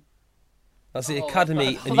kit. That's the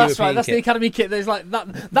academy. That's European right. That's kit. The academy kit. There's like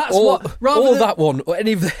that. That's or, what. Or that one, or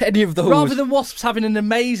any of those. Rather than Wasps having an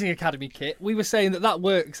amazing academy kit, we were saying that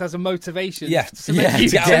works as a motivation. Yeah, to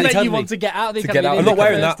make you want to get out of the academy. I'm not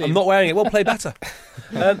wearing that. I'm not wearing it. We'll play better.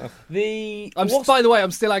 By the way,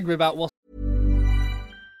 I'm still angry about Wasps.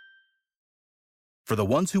 For the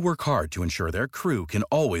ones who work hard to ensure their crew can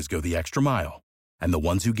always go the extra mile, and the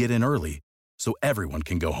ones who get in early so everyone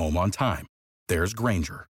can go home on time, there's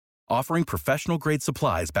Grainger, offering professional-grade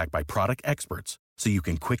supplies backed by product experts so you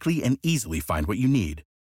can quickly and easily find what you need.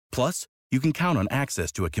 Plus, you can count on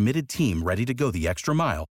access to a committed team ready to go the extra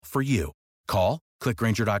mile for you. Call, click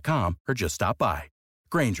Grainger.com, or just stop by.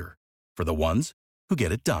 Grainger, for the ones who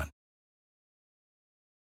get it done.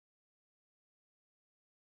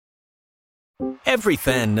 Every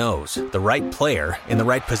fan knows the right player in the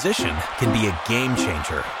right position can be a game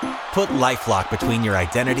changer. Put LifeLock between your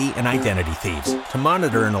identity and identity thieves to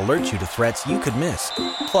monitor and alert you to threats you could miss.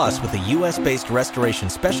 Plus, with a U.S.-based restoration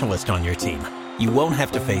specialist on your team, you won't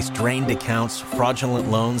have to face drained accounts,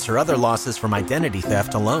 fraudulent loans, or other losses from identity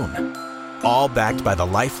theft alone. All backed by the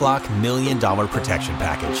LifeLock $1 Million Protection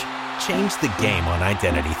Package. Change the game on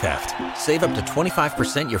identity theft. Save up to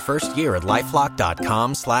 25% your first year at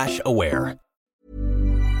LifeLock.com/aware.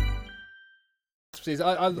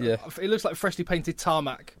 It looks like freshly painted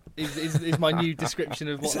tarmac. Is my new description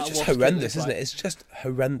of what that was. It's just horrendous, isn't it? It's just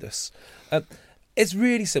horrendous. It's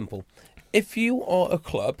really simple. If you are a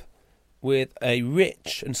club with a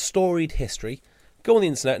rich and storied history, go on the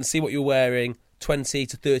internet and see what you're wearing 20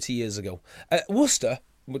 to 30 years ago. Worcester.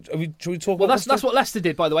 Should we talk about Worcester? That's what Leicester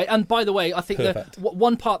did, by the way. And by the way, I think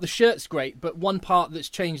one part the shirt's great, but one part that's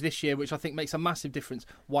changed this year, which I think makes a massive difference: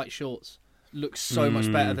 white shorts. Looks so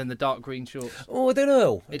much better than the dark green shorts. Oh, I don't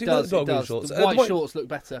know. It does. The white shorts look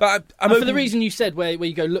better. But and for the reason you said, where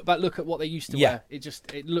you go look at what they used to wear.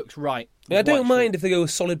 It looks right. I don't mind if they go a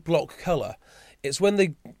solid block colour. It's when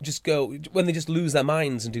they just lose their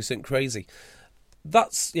minds and do something crazy.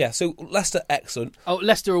 So Leicester, excellent. Oh,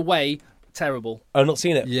 Leicester away, terrible. I've not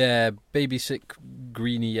seen it. Yeah, baby sick,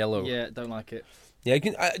 greeny yellow. Yeah, don't like it. Yeah, do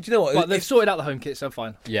you know what? But they've sorted out the home kit, so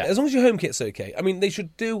fine. Yeah, as long as your home kit's okay. I mean, they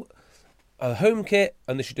should do a home kit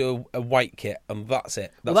and they should do a white kit, and that's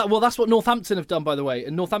it. That's what Northampton have done, by the way.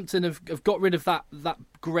 And Northampton have got rid of that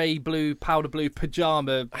grey blue, powder blue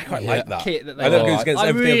pyjama I quite like that kit that they I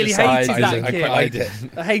really hated that kit. I quite liked it.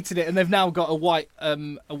 I hated it, and they've now got a white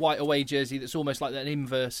away jersey that's almost like an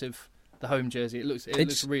inverse of the home jersey. It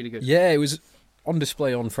looks really good. Yeah, it was on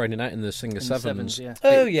display on Friday night in the Singer Sevens. Yeah.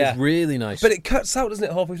 It's really nice. But it cuts out, doesn't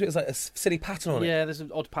it, halfway through? It's like a silly pattern on it. Yeah, there's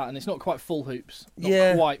an odd pattern. It's not quite full hoops.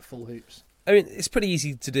 Not quite full hoops. I mean, it's pretty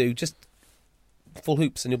easy to do. Just full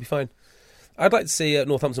hoops and you'll be fine. I'd like to see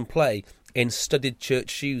Northampton play in studded church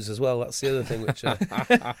shoes as well. That's the other thing which I'm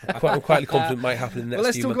quite confident might happen in the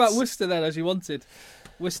next few months. Let's talk about Worcester then, as you wanted.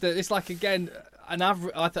 Worcester, it's like, again,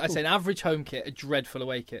 I'd say an average home kit, a dreadful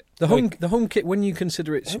away kit. The home kit, when you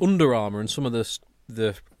consider it's Under Armour and some of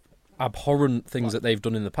the abhorrent things that they've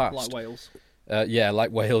done in the past. Like Wales.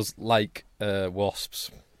 Like Wales, like Wasps.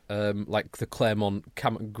 Like the Claremont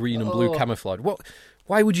green and blue camouflage. What?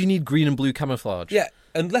 Why would you need green and blue camouflage? Yeah,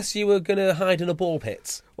 unless you were going to hide in a ball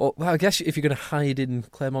pit. Well, I guess if you're going to hide in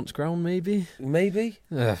Claremont's ground, maybe.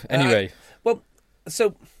 Anyway.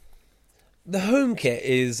 So the home kit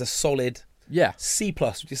is a solid C+,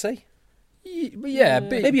 would you say? Yeah,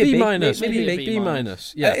 maybe a B minus. Maybe a B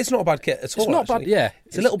minus. Yeah, it's not a bad kit at all. It's not bad. Yeah,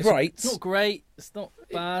 it's a little bright. It's not great. It's not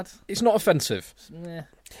bad. It's not offensive.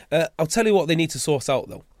 I'll tell you what they need to sort out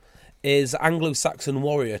though. Is Anglo-Saxon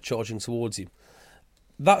warrior charging towards you.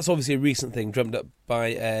 That's obviously a recent thing dreamt up by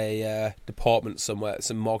a department somewhere,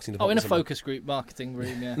 some marketing department. In a focus group marketing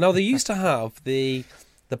room, yeah. Now, they used to have the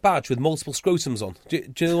badge with multiple scrotums on. Do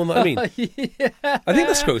you know what I mean? Yeah. I think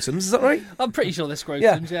they're scrotums, is that right? I'm pretty sure they're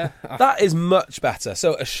scrotums, yeah. That is much better.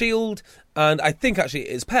 So a shield, and I think actually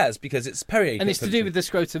it's pairs because it's Perrier. And it's to do with the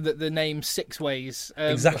scrotum that the name Six Ways.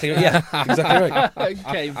 Exactly, yeah, exactly right.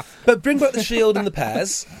 Okay. But bring back the shield and the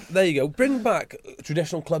pairs. There you go. Bring back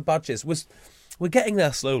traditional club badges. We're getting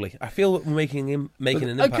there slowly. I feel that we're making an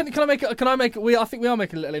impact. I think we are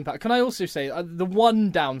making a little impact. Can I also say the one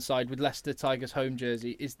downside with Leicester Tigers home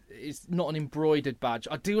jersey is not an embroidered badge.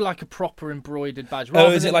 I do like a proper embroidered badge. Oh,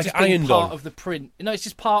 is it like ironed on? Part of the print? No, it's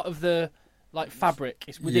just part of the fabric.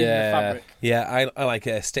 It's within the fabric. Yeah, I like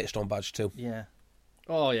a stitched on badge too. Yeah.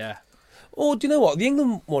 Oh yeah. Oh, do you know what? The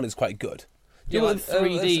England one is quite good. Yeah, like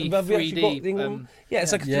 3D.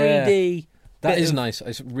 It's like a 3D. That is nice.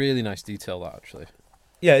 It's really nice detail, that, actually.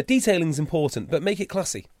 Yeah, detailing's important, but make it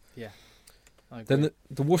classy. Yeah. I agree. Then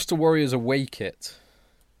the Worcester Warriors away kit.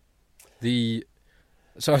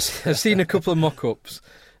 So I've seen a couple of mock-ups.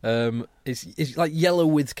 It's like yellow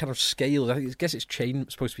with kind of scales. I guess it's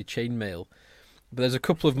supposed to be chainmail. But there's a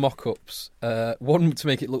couple of mock-ups. One to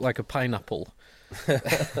make it look like a pineapple.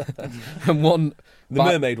 And one... The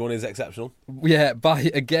mermaid one is exceptional. Yeah,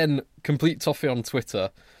 by, again, Complete Toffee on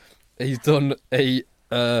Twitter... He's done a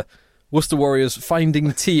Worcester Warriors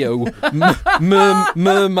Finding Tio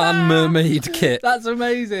mermaid kit. That's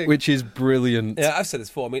amazing. Which is brilliant. Yeah, I've said this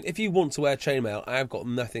before. I mean, if you want to wear chainmail, I've got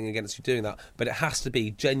nothing against you doing that, but it has to be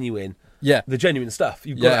genuine. Yeah. The genuine stuff.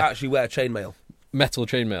 You've got to actually wear chainmail. Metal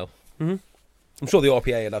chainmail. Mm-hmm. I'm sure the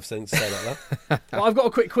RPA would have something to say about that. Well, I've got a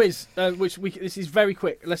quick quiz, this is very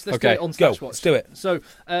quick. Let's do it on Slash Watch. Let's do it. So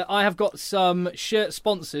I have got some shirt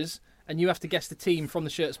sponsors and you have to guess the team from the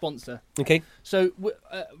shirt sponsor. Okay. So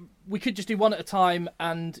we could just do one at a time,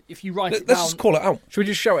 and if you write it Let's down... just call it out. Should we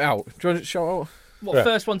just shout it out? Do you want to shout out? What, Yeah.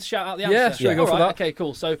 first one to shout out the answer? Yeah, sure, go for that. Okay,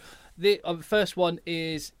 cool. So the first one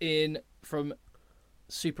is from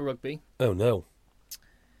Super Rugby, Oh, no.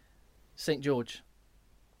 St George.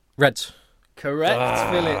 Reds.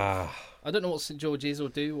 Correct, Philip. I don't know what St George is or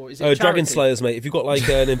do, or is it Oh, charity? Dragon Slayers, mate. If you've got like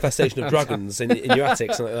an infestation of dragons in your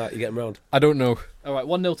attic, something like that, you get them round. I don't know. All right,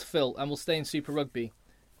 1-0 to Phil, and we'll stay in Super Rugby.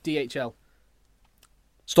 DHL.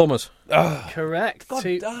 Stormers. Correct. God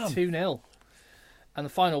damn. 2-0. And the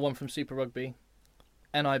final one from Super Rugby,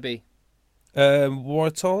 NIB.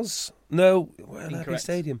 Waratahs? No, NIB Incorrect.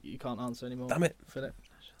 Stadium. You can't answer anymore. Damn it. Philip.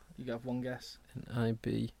 You have one guess.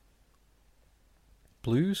 NIB.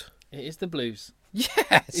 Blues. It is the Blues.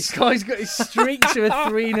 Yes. This guy's got his streak to a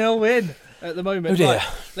 3-0 win at the moment. Oh dear. Right,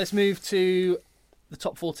 let's move to the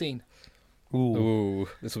top 14. Ooh. Ooh,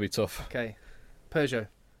 this will be tough. Okay. Peugeot.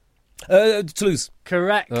 Toulouse.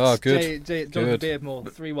 Correct. Oh, good. Jonathan Good. Beardmore,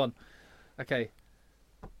 3-1. Okay.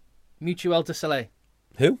 Mutuelle du Soleil.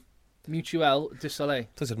 Who? Mutuelle du Soleil.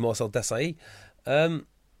 I said Marcel Desailly.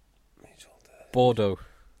 Bordeaux.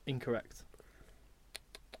 Incorrect.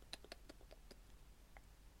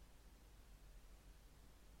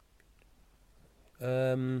 Get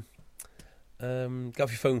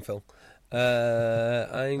off your phone, Phil.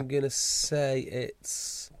 I'm going to say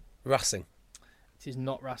it's Racing. It is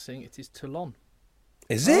not Racing, it is Toulon.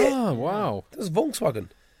 Is it? Oh, wow. That was Volkswagen.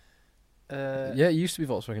 Yeah. It used to be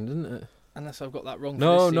Volkswagen, didn't it? Unless I've got that wrong.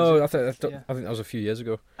 No, for this no. season. I think that was a few years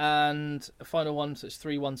ago. And a final one, so it's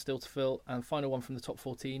 3-1 still to Phil. And final one from the top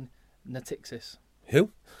 14, Natixis. Who?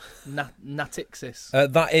 Natixis.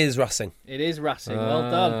 That is Racing. It is Racing. Well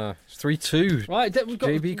done. It's 3-2. Right, we've got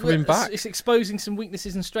JB coming back. It's exposing some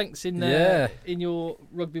weaknesses and strengths in in your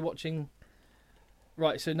rugby watching.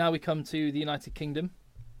 Right, so now we come to the United Kingdom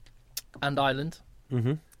and Ireland.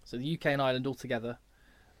 Mm-hmm. So the UK and Ireland all together.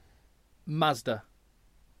 Mazda.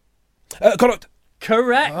 Connacht.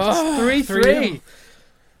 Correct. Oh, 3-3. 3-0.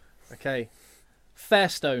 Okay.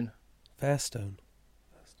 Fairstone. Fairstone.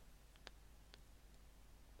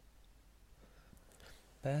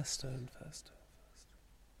 Fairstone.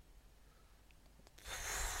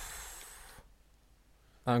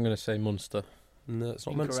 I'm going to say Munster. No, it's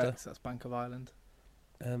not Incorrect. Munster. That's Bank of Ireland.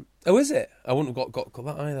 Oh, is it? I wouldn't have got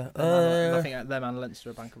that either. I think them and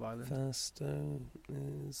Leinster are Bank of Ireland. Fairstone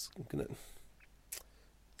is gonna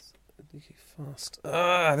fast.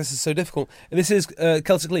 This is so difficult. This is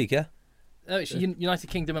Celtic League, yeah. No, it's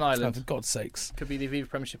United Kingdom and Oh, Ireland. for God's sakes! Could be the Aviva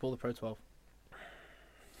Premiership or the Pro 12.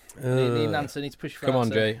 Need an Uh, answer. Need to push for Come an on,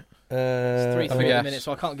 answer. Jay. It's 3-3 have a at guess. the minute,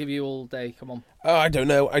 so I can't give you all day. Come on, I don't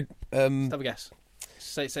know. let's have a guess.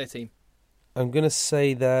 Say a team. I'm gonna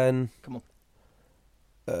say then. Come on.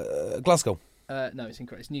 Glasgow. No, it's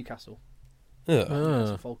incorrect. It's Newcastle. Yeah.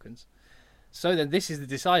 Newcastle Falcons. So then, this is the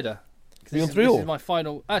decider. 3 on This 3 all. is my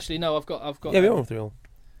final. Actually, no, I've got. Yeah, we're on 3 all.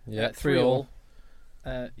 Yeah, 3-all.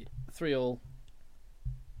 3-all. 3-all.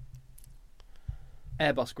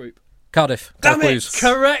 Airbus Group. Cardiff. Damn Cardiff it! Blues.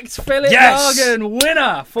 Correct, Philip Yes! Gargan,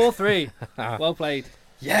 winner, 4-3. Well played.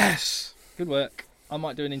 Yes. Good work. I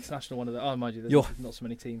might do an international one of that. Oh, mind you, there's You're- not so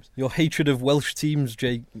many teams. Your hatred of Welsh teams,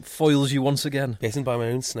 Jay, foils you once again. Bitten by my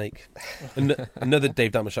own snake. Another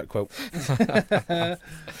Dave Damashek quote.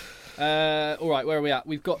 All right, where are we at?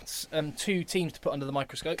 We've got 2 teams to put under the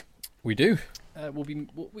microscope. We do.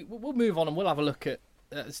 We'll move on and we'll have a look at.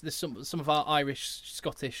 There's some of our Irish,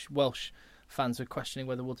 Scottish, Welsh fans are questioning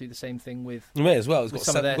whether we'll do the same thing with. You may as well. It's With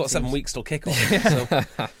got some of their 7 teams. weeks till kick-off.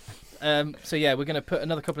 So. So yeah, we're going to put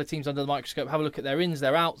another couple of teams under the microscope, have a look at their ins,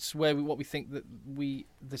 their outs, what we think that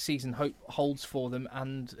the season holds for them,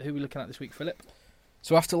 and who we're looking at this week, Philip.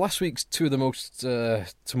 So after last week's 2 of the most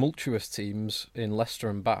tumultuous teams in Leicester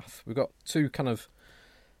and Bath, we've got 2 kind of,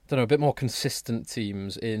 a bit more consistent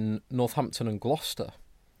teams in Northampton and Gloucester.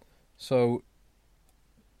 So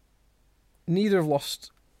neither have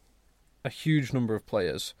lost a huge number of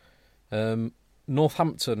players.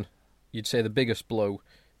 Northampton, you'd say the biggest blow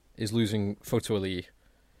is losing Fotuali'i.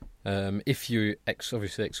 If you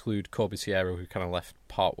obviously exclude Corbisiero, who kind of left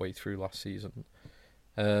part-way through last season.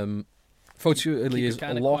 Fotuali'i is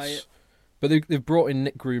a loss. Quiet. But they've brought in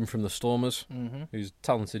Nick Groom from the Stormers, Mm-hmm. who's a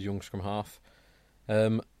talented young scrum half.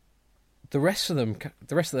 The rest of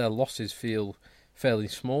their losses feel fairly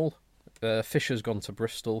small. Fisher's gone to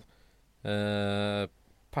Bristol.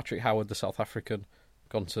 Patrick Howard, the South African,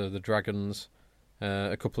 gone to the Dragons.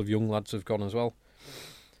 A couple of young lads have gone as well.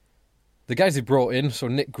 The guys they brought in, so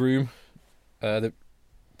Nick Groom, they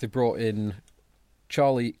brought in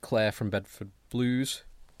Charlie Clare from Bedford Blues,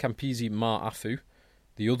 Campisi Mar Afu,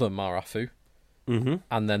 the other Marafu,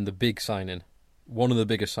 and then the big signing, one of the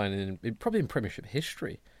biggest signings probably in Premiership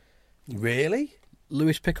history. Really?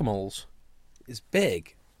 Lewis Pickamoles. It's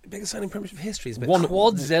big. Biggest signing in Premiership history is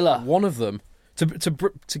Quadzilla. One of them.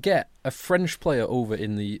 To get a French player over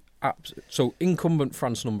in the so incumbent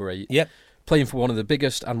France number 8, Yep. playing for one of the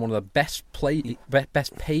biggest and one of the best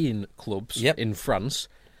paying clubs in France,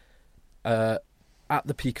 at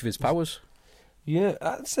the peak of his powers. Yeah,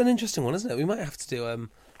 that's an interesting one, isn't it? We might have to do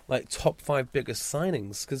like top 5 biggest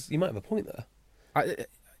signings, because you might have a point there.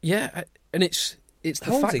 And it's the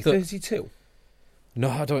How old is fact he? that 32. no,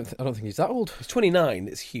 I don't think he's that old. He's 29.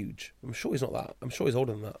 It's huge. I'm sure he's not that. I'm sure he's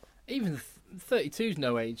older than that. Even 32's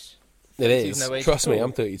no age. It 32's is. no age Trust at me, all.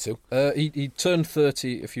 I'm 32. He turned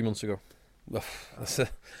 30 a few months ago. It's an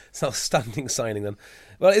outstanding signing then.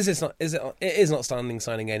 Well, it is not. It is an outstanding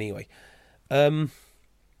signing anyway.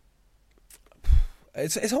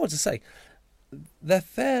 It's hard to say. They're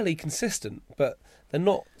fairly consistent, but they're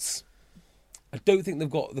not. I don't think they've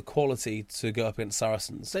got the quality to go up against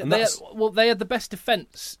Saracens. They had the best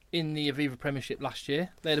defence in the Aviva Premiership last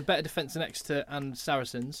year. They had a better defence than Exeter and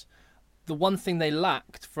Saracens. The one thing they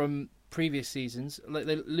lacked from previous seasons, like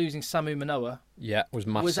they're losing Samu Manoa, Was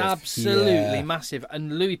massive. was absolutely massive.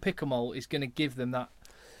 And Louis Picamole is going to give them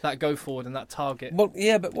that go forward and that target. Well,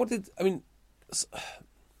 yeah, but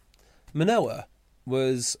Manoa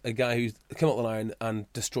was a guy who come up the line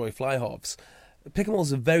and destroy fly halves.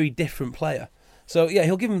 Picamole's a very different player. So, yeah,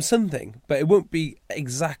 he'll give them something, but it won't be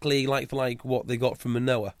exactly like for like what they got from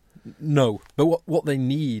Manoa. No, but what they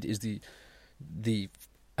need is the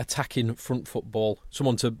attacking front football,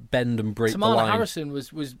 someone to bend and break the line. Tamana Harrison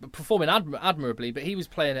was performing admirably, but he was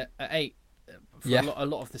playing at 8 for a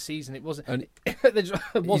lot of the season. It wasn't there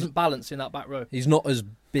wasn't balance in that back row. He's not as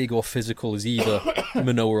big or physical as either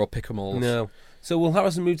Manoa or Picamoles. No. So will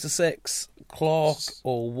Harrison move to 6, Clark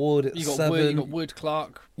or Wood at 7? You got Wood,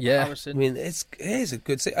 Clark, Harrison. I mean, it is a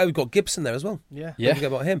good... we've got Gibson there as well. Yeah. Don't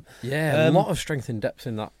forget about him. Yeah, a lot of strength in depth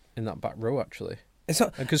in that back row, actually. It's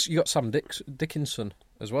not... Because you got Sam Dickinson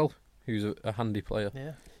as well, who's a handy player.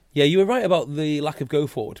 Yeah. Yeah, you were right about the lack of go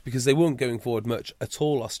forward, because they weren't going forward much at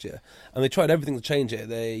all last year. And they tried everything to change it.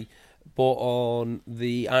 They bought on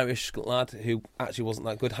the Irish lad who actually wasn't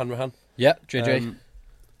that good, Hanrahan. Yeah, JJ.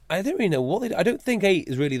 I don't really know what they do. I don't think 8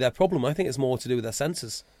 is really their problem. I think it's more to do with their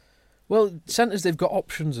centres. Well, centres, they've got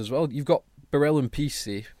options as well. You've got Burrell and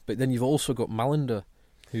PC, but then you've also got Mallender,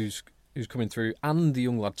 who's coming through, and the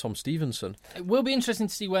young lad Tom Stevenson. It will be interesting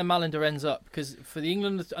to see where Mallender ends up, because for the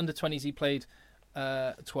England under-20s he played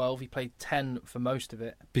 12, he played 10 for most of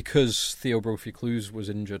it. Because Theo Brophy-Clues was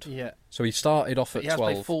injured. Yeah. So he started off at 12. He has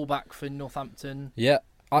played full-back for Northampton. Yeah.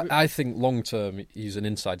 I think long term he's an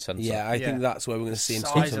inside centre. Yeah, I think that's where we're going to see him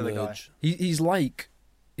Size of the guy.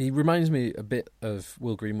 He reminds me a bit of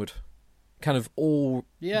Will Greenwood, kind of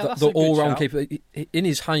that's the a good all round shout. capability in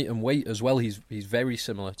his height and weight as well. He's very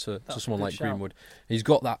similar to someone like shout. Greenwood. He's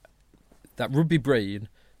got that rugby brain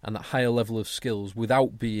and that higher level of skills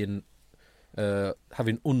without being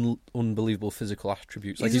having unbelievable physical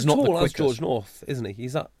attributes. He's he's as not tall the as quickest. George North, isn't he?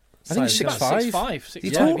 He's that. I think he's size. 6'5". 6'5".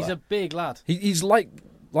 He's 6'5". taller. He's a big lad. He's like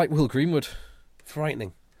Will Greenwood.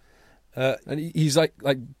 Frightening. And he's like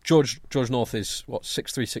George North is 6'3",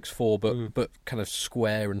 6'4", but kind of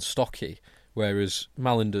square and stocky, whereas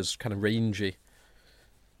Mallender's kind of rangy.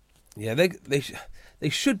 Yeah, they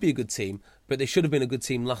should be a good team, but they should have been a good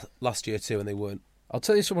team last year too, and they weren't. I'll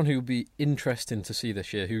tell you someone who would be interesting to see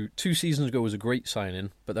this year, who 2 seasons ago was a great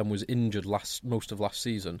signing, but then was injured most of last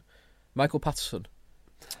season. Michael Patterson.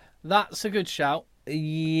 That's a good shout.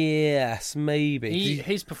 Yes, maybe.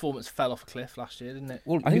 His performance fell off a cliff last year, didn't it?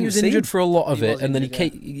 Well, I think he was injured for a lot of He it, was and then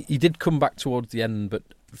injured, he did come back towards the end, but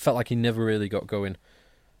felt like he never really got going.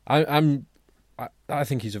 I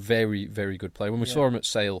think he's a very, very good player. When we saw him at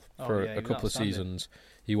Sale for a couple of seasons,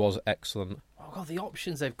 he was excellent. Oh God, the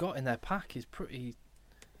options they've got in their pack is pretty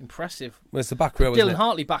impressive. Well, it's the back row, isn't Dylan it?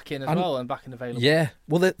 Hartley back in as well and back in available. Yeah,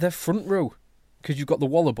 well, they're front row. Because you've got the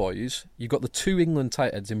Waller boys, you've got the 2 England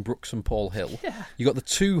tight heads in Brooks and Paul Hill. Yeah. You've got the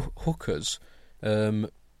 2 hookers,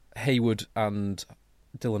 Hayward and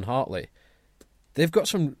Dylan Hartley. They've got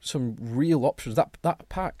some real options. That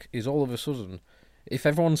pack is all of a sudden, if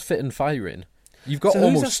everyone's fit and firing, you've got So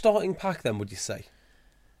almost... who's a starting pack then, would you say?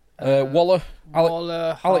 Waller,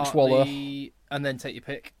 Alex Hartley, Waller, and then take your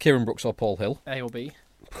pick, Kieran Brooks or Paul Hill. A or B.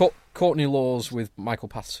 Courtney Laws with Michael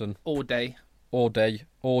Patterson. Or Day. Or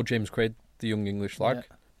James Craig, the young English lad.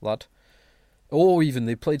 Or even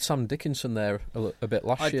they played Sam Dickinson there a bit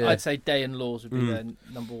last year. I'd say Day and Laws would be their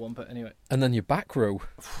number 1, but anyway. And then your back row,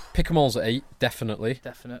 Pickamoles at 8, definitely.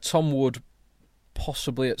 Definite. Tom Wood,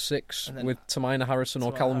 possibly at 6 with Tamina Harrison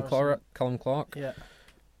or Tamina Callum Clark. Yeah.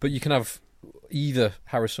 But you can have either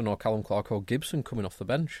Harrison or Callum Clark or Gibson coming off the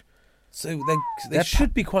bench. So they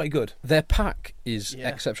should be quite good. Their pack is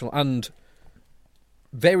exceptional. And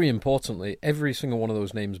very importantly, every single one of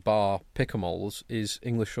those names, bar Pickamoles, is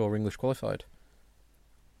English or English qualified.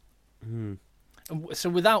 So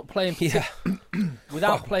without playing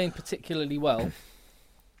playing particularly well,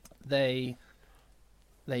 they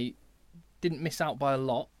didn't miss out by a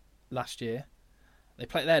lot last year. They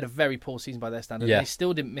had a very poor season by their standards. Yeah. They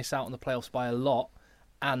still didn't miss out on the playoffs by a lot,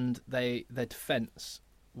 and their defence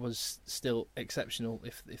was still exceptional.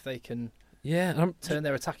 If they can turn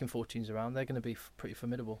their attacking fortunes around, they're going to be pretty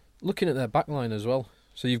formidable. Looking at their backline as well.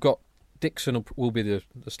 So you've got Dixon will be the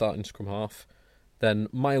starting scrum half. Then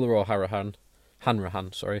Myler or Hanrahan.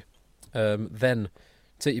 Then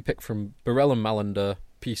take your pick from Burrell and Malander,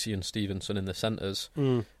 PC and Stevenson in the centres.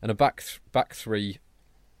 And a back three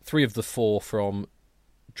of the 4 from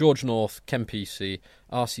George North, Ken PC,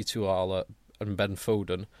 RC Tuala and Ben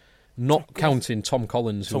Foden. Not counting Tom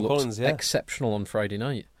Collins, who looked exceptional on Friday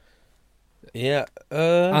night. Yeah.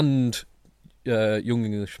 And young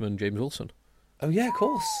Englishman James Wilson. Oh, yeah, of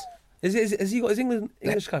course. Has he got his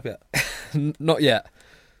English cap yet? Not yet.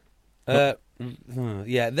 I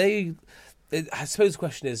suppose the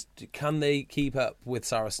question is, can they keep up with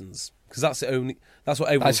Saracens? Because that's what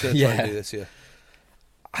everyone's going to try and do this year.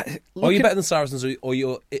 Are you better than Saracens, or are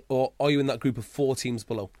you in that group of 4 teams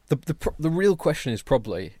below? The real question is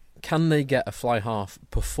probably, can they get a fly half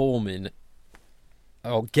performing,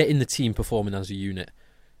 or getting the team performing as a unit?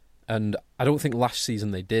 And I don't think last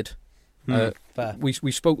season they did. Fair.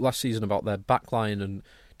 We spoke last season about their backline, and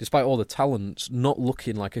despite all the talents, not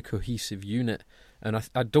looking like a cohesive unit. And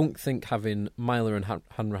I don't think having Myler and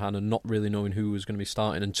Hanrahan and not really knowing who was going to be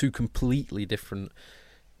starting, and 2 completely different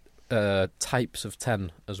types of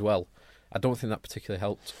 10 as well, I don't think that particularly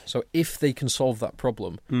helped. So if they can solve that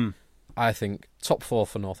problem, I think top 4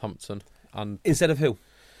 for Northampton. And instead of who?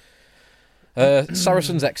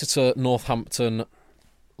 Saracens, Exeter, Northampton,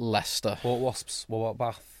 Leicester. What Wasps? What about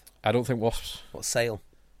Bath? I don't think Wasps. What, Sale?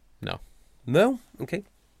 No? Okay.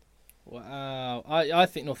 Wow. I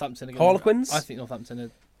think Northampton are going Harlequins? I think Northampton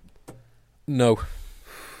are... No.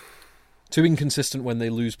 Too inconsistent when they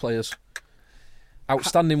lose players.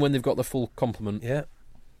 Outstanding when they've got the full complement. Yeah.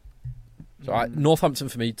 So Northampton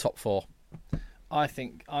for me, top 4. I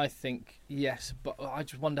think yes, but I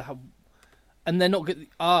just wonder how. And they're not good.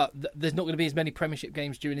 There's not going to be as many Premiership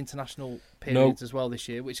games during international periods as well this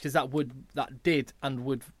year, because that did and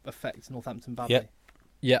would affect Northampton badly.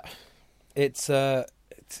 Yeah. It's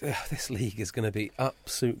this league is going to be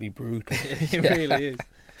absolutely brutal. It really is.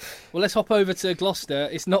 Well, let's hop over to Gloucester.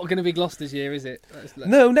 It's not going to be Gloucester's year, is it?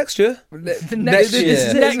 No, next year.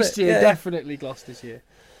 Next year, definitely Gloucester's year.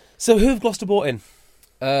 So who have Gloucester brought in?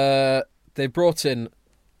 They brought in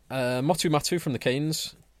Motu Matu from the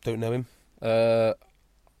Canes. Don't know him.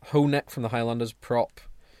 Honeck from the Highlanders, prop.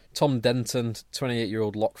 Tom Denton,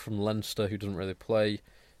 28-year-old lock from Leinster, who doesn't really play.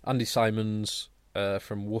 Andy Simons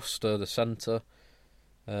from Worcester, the centre.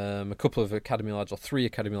 A couple of academy lads, or 3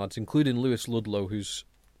 academy lads, including Lewis Ludlow, who's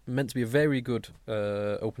meant to be a very good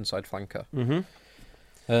open side flanker.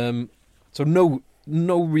 So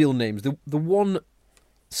no real names. The one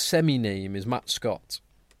semi-name is Matt Scott,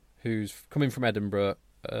 who's coming from Edinburgh.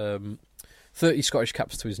 30 Scottish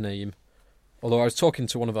caps to his name. Although I was talking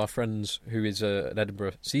to one of our friends who is an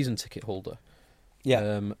Edinburgh season ticket holder.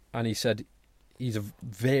 Yeah. And he said he's a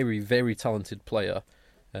very, very talented player.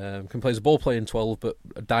 Can play as a ball playing 12, but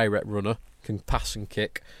a direct runner. Can pass and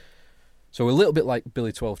kick. So a little bit like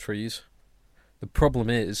Billy 12 Trees. The problem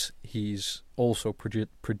is he's also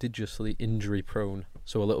prodigiously injury prone.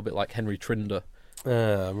 So a little bit like Henry Trinder.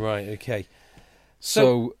 Right, okay.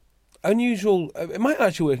 So unusual. It might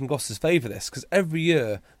actually work in Gloucester's favour, this, because every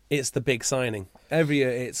year it's the big signing. Every year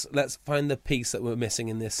it's let's find the piece that we're missing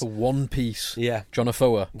in this. The one piece. Yeah. John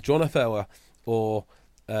Afoa. Or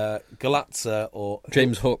Galatza or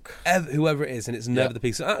James Hook. Whoever it is, and it's never the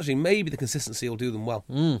piece. So actually, maybe the consistency will do them well.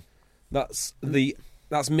 That's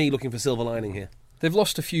me looking for silver lining here. They've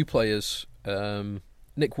lost a few players.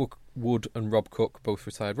 Nick Wood and Rob Cook both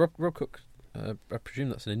retired. Rob Cook, I presume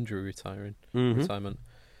that's an injury retirement.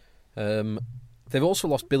 They've also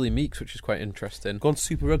lost Billy Meeks, which is quite interesting. Gone to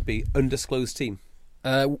Super Rugby, undisclosed team.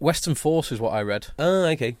 Western Force is what I read.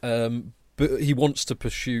 Okay. But he wants to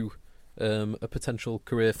pursue a potential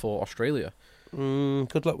career for Australia.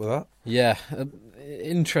 Good luck with that. Yeah,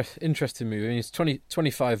 interesting move. I mean, he's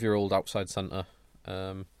 25-year-old outside centre.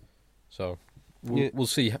 So we'll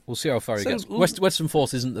see how far he gets. Western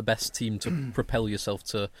Force isn't the best team to propel yourself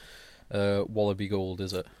to Wallaby Gold,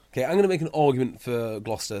 is it? Okay, I'm going to make an argument for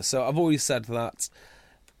Gloucester. So I've always said that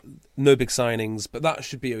no big signings, but that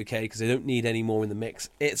should be okay because they don't need any more in the mix.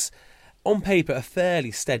 It's, on paper, a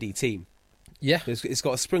fairly steady team. Yeah. It's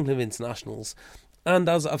got a sprinkling of internationals. And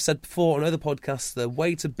as I've said before on other podcasts, the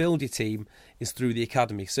way to build your team is through the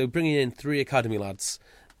academy. So bringing in 3 academy lads,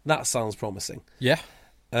 that sounds promising. Yeah.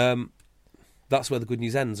 That's where the good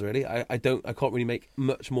news ends, really. I can't really make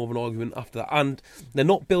much more of an argument after that. And they're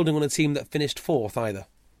not building on a team that finished 4th either.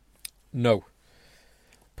 No.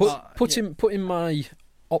 Putting my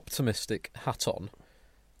optimistic hat on,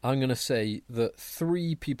 I'm going to say that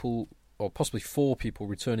 3 people, or possibly 4 people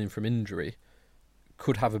returning from injury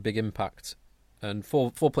could have a big impact. And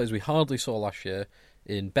 4 players we hardly saw last year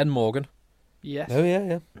in Ben Morgan. Yes. Oh,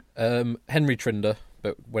 yeah. Henry Trinder,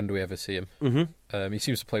 but when do we ever see him? Mm-hmm. He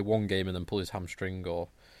seems to play 1 game and then pull his hamstring or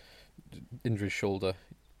injure his shoulder.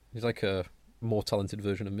 He's like a more talented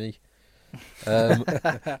version of me.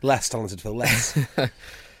 Less talented, Phil, less.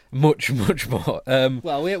 Much more.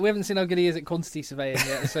 Well, we haven't seen how good he is at quantity surveying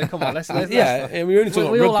yet, so come on, let's Yeah, we're only talking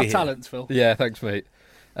about we all rugby have here. talents, Phil. Yeah, thanks, mate.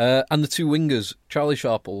 And the 2 wingers, Charlie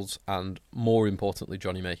Sharples and, more importantly,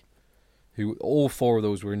 Johnny May, who all 4 of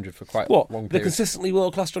those were injured for quite a long The period. consistently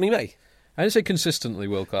world-class Johnny May? I didn't say consistently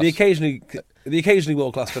world class. The occasionally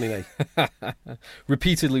world-class Johnny May.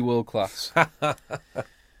 Repeatedly world class.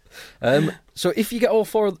 So if you get all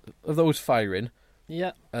 4 of those firing,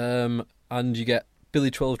 Yeah. and you get Billy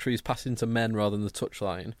Twelvetrees passing to men rather than the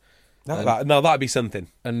touchline, That'd be something.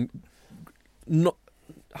 and not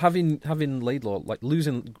having Laidlaw, like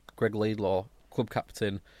losing Greg Laidlaw, club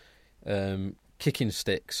captain, kicking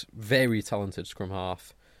sticks, very talented scrum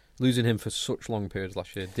half, losing him for such long periods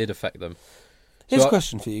last year did affect them. Here's a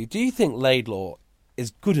question for you. Do you think Laidlaw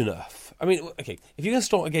is good enough? I mean, okay, if you're going to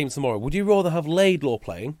start a game tomorrow, would you rather have Laidlaw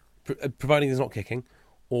playing, providing he's not kicking,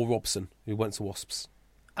 or Robson, who went to Wasps?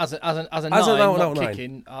 As a nine, out not nine.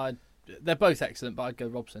 kicking, they're both excellent, but I'd go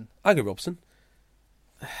Robson. I go Robson.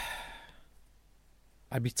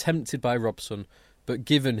 I'd be tempted by Robson, but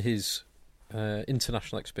given his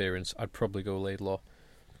international experience, I'd probably go Laidlaw.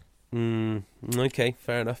 Okay,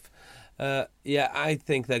 fair enough. I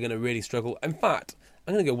think they're going to really struggle. In fact,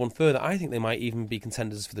 I'm going to go one further. I think they might even be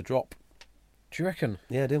contenders for the drop. Do you reckon?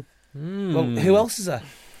 Yeah, I do. Well, who else is there?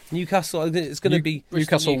 Newcastle. It's going to be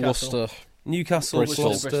Newcastle, Worcester. Newcastle,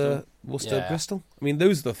 Bristol. Worcester, Yeah. Bristol. I mean,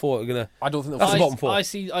 those are the 4 that are going to... I don't think That's they'll the bottom 4.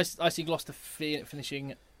 I see Gloucester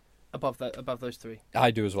finishing above those 3. I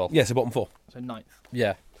do as well. Yeah, so bottom 4. So 9th.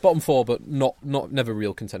 Yeah, bottom 4, but never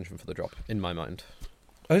real contention for the drop in my mind.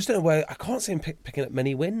 I just don't know where... I can't see him picking up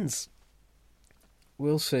many wins.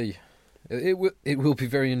 We'll see. It will be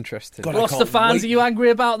very interesting. God, Gloucester fans, wait. are you angry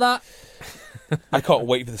about that? I can't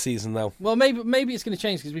wait for the season now. Well, maybe it's going to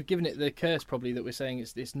change because we've given it the curse probably that we're saying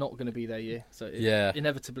it's not going to be their year. So it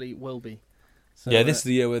inevitably will be. So, This is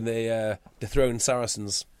the year when they dethrone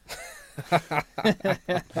Saracens. What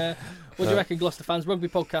do you reckon, Gloucester fans? Rugby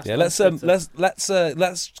podcast. Yeah, on let's Twitter.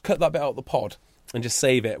 let's cut that bit out of the pod and just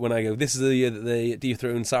save it when I go. This is the year that they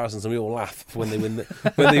dethrone Saracens, and we all laugh when they win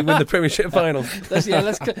the Premiership final. Let's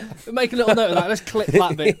make a little note of that. Let's clip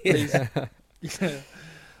that bit, please.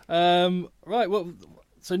 Right. Well,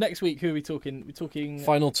 so next week, who are we talking? We're talking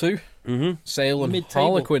Final 2. Mm-hmm. Sale and Mid-table.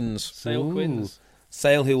 Harlequins. Sale Quins.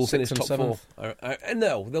 Sale, who will 6th finish and top 4.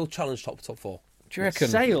 No, they'll challenge top 4. Do you reckon?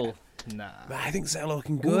 Sale. Nah. I think Sale are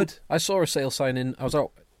looking good. I saw a Sale signing. I was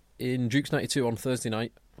out in Duke's 92 on Thursday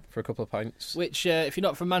night for a couple of pints. Which, if you're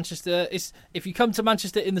not from Manchester, if you come to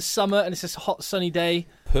Manchester in the summer and it's a hot sunny day,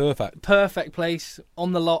 perfect place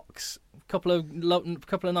on the locks. Couple of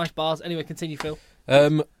nice bars. Anyway, continue, Phil.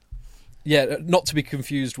 Yeah, not to be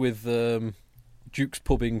confused with Duke's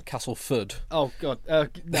pub in Castleford. Oh God, no,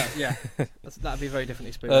 yeah, that'd be a very different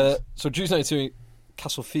experience. So Duke's 92 in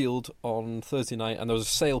Castlefield on Thursday night, and there was a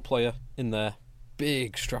Sale player in there,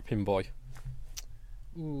 big strapping boy.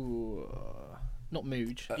 Ooh, not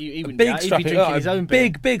Mooge. He wouldn't Big be drinking his own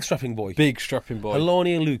beer. big strapping boy. Big strapping boy.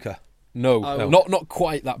 Alania Luca. No, Oh. not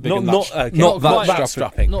quite that big. Not and not that that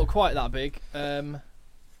strapping. Not quite that big.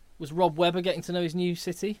 Was Rob Webber getting to know his new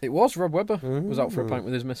city? It was Rob Webber was out for a pint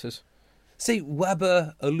with his missus. See,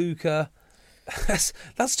 Webber, Aluka, that's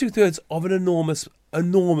 2/3 of an enormous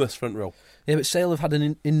front row. Yeah, but Sale have had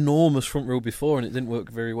an enormous front row before, and it didn't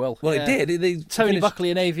work very well. Well, Yeah. it did. They Tony finished... Buckley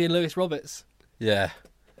and Avian Lewis Roberts. Yeah.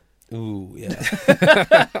 Ooh, yeah.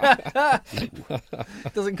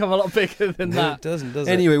 Doesn't come a lot bigger than No, that. it doesn't, does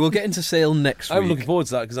it? Anyway, we'll get into Sale next week. I'm looking forward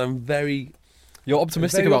to that because I'm very... You're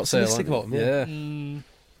optimistic very about optimistic Sale, about aren't them,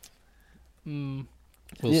 you?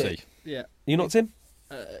 We'll Yeah. see. Yeah. You not, Tim?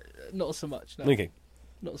 Not so much. No. Okay.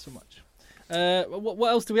 Not so much.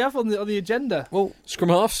 What else do we have on the agenda? Well, Scrum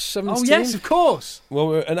half, 17. Oh yes, of course. well,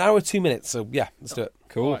 we're an hour 2 minutes, so yeah, let's do it.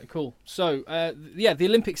 Cool. All right, cool. So, the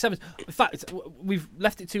Olympic Sevens. In fact, we've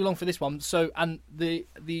left it too long for this one. So, and the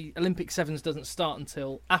Olympic Sevens doesn't start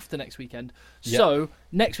until after next weekend. Yep. So,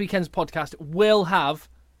 next weekend's podcast will have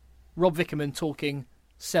Rob Vickerman talking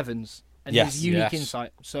sevens and his unique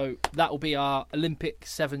insight. So, that will be our Olympic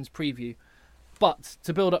Sevens preview. But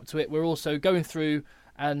to build up to it, we're also going through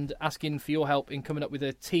and asking for your help in coming up with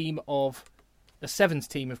a sevens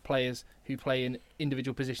team of players who play in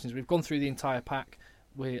individual positions. We've gone through the entire pack.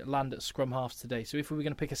 We land at scrum halves today. So if we were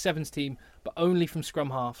going to pick a sevens team, but only from scrum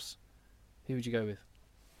halves, who would you go with?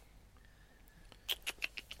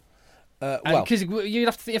 Because you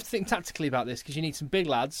have to think tactically about this, because you need some big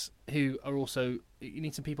lads who are also. You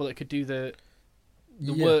need some people that could do the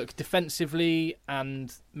work defensively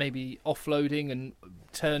and maybe offloading and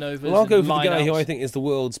turnovers. Well, I'll go and for the guy who line-outs. I think is the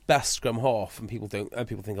world's best scrum half, and people think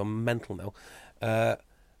I'm mental now.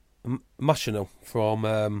 Machino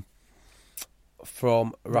from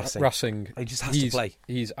Racing. He just has to play.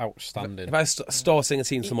 He's outstanding. If I starting a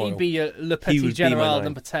team tomorrow, he'd be a Le he Petit would be General my nine.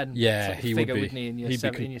 number 10. Yeah, sort of he would figure, be. wouldn't he, in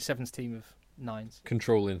your sevens team of nines.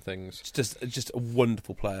 Controlling things. It's just a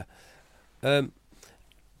wonderful player. Do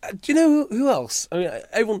you know who else? I mean,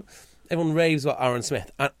 everyone raves about Aaron Smith,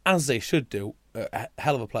 and as they should do. A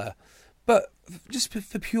hell of a player, but just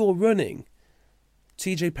for pure running,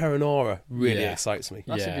 TJ Perinara really excites me.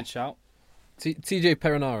 That's a good shout. TJ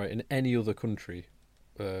Perinara in any other country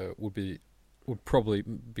would probably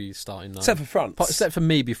be starting nine. Except for France. Except for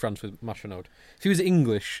maybe France with Machinode. If he was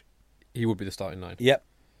English, he would be the starting nine. Yep.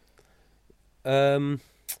 Will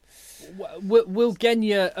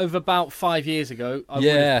Genya of about 5 years ago, I would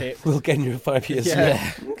have picked. Will Genya 5 years ago.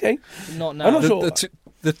 Yeah. Okay. Not now. I'm not sure.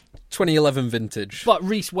 The 2011 vintage. But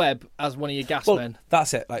Reece Webb as one of your gas men.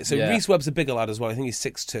 That's it. Reece Webb's a bigger lad as well. I think he's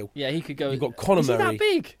 6'2". Yeah, he could go. You've got Conor Is he Murray. that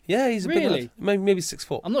big? Yeah, he's a big Really? lad. Maybe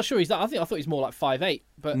 6'4". I'm not sure he's that. I thought he's more like 5'8".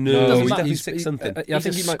 But No, it doesn't he's matter. definitely 6 something. I He's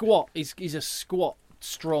think a he might. squat. He's a squat,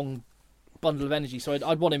 strong bundle of energy. So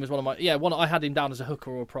I'd want him as one of my. Yeah, I had him down as a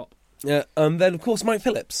hooker or a prop. Yeah. Then of course Mike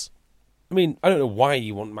Phillips. I mean, I don't know why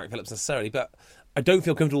you want Mike Phillips necessarily, but I don't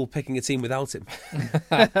feel comfortable picking a team without him.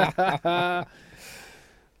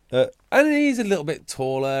 And he's a little bit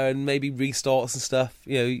taller, and maybe restarts and stuff.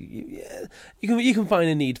 You can find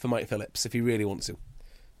a need for Mike Phillips if you really want to.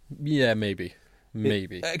 Yeah, maybe.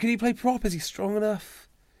 Can he play prop? Is he strong enough?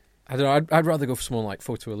 I don't know. I'd rather go for someone like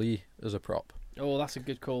Foto Ali as a prop. Oh, that's a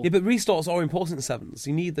good call. Yeah, but restarts are important in sevens.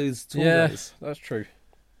 You need those tall guys. That's true.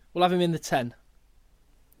 We'll have him in the 10.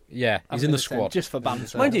 Yeah, Have he's him in the 10, squad. just for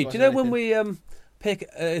banter. Mind you, do you know when Anything. we pick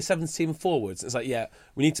a sevens team of forwards, it's like,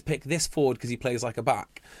 we need to pick this forward because he plays like a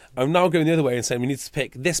back. I'm now going the other way and saying we need to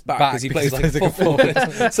pick this back because he plays like a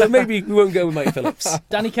forward. So maybe we won't go with Mike Phillips.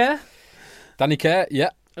 Danny Kerr? Danny Kerr, yeah.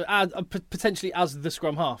 Potentially as the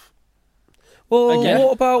scrum half. Well, Again?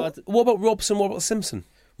 what about Robson? What about Simpson?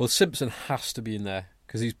 Well, Simpson has to be in there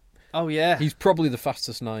because he's probably the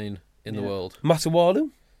fastest nine in the world. Matawalu?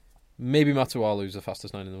 Maybe Matawalu's the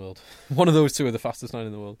fastest nine in the world. One of those two are the fastest nine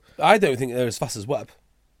in the world. I don't think they're as fast as Webb.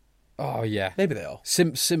 Oh, yeah. Maybe they are.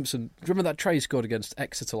 Simpson. Do you remember that try he scored against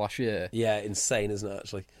Exeter last year? Yeah, insane, isn't it,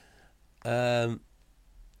 actually? Yeah,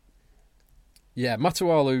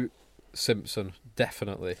 Matawalu, Simpson,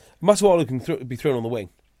 definitely. Matawalu can be thrown on the wing.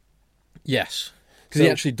 Yes. Because he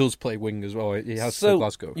actually does play wing as well. He has for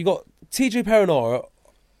Glasgow. You got TJ Perinara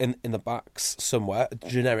in the backs somewhere, a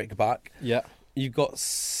generic back. Yeah. You've got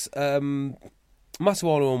Matawalu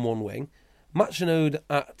on one wing, Machinode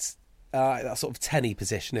at that sort of 10-y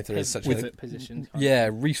position, if there is such a thing. Position. Yeah,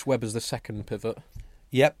 Reece Webb as the second pivot.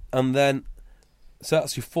 Yep, and then so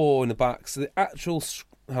that's your 4 in the back. So the actual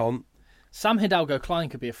Sam Hidalgo Klein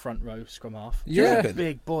could be a front row scrum half. Yeah. Good.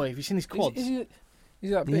 Big boy. Have you seen his quads? Is he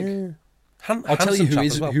that big? Yeah. I'll tell you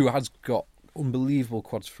handsome who has got unbelievable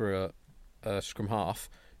quads for a scrum half.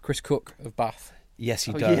 Chris Cook of Bath. Yes,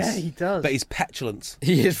 he does. Yeah, he does. But he's petulant.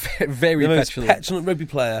 He is very The most petulant. petulant rugby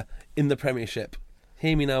player in the Premiership.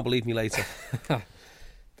 Hear me now, believe me later. I'm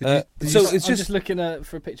just looking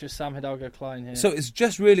for a picture of Sam Hidalgo Klein here. So it's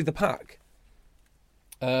just really the pack.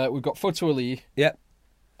 We've got Foto Ali. Yep.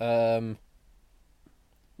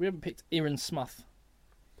 We haven't picked Aaron Smith.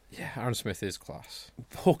 Yeah, Aaron Smith is class.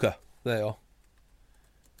 Hooker. There you are.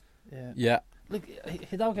 Yeah. Look,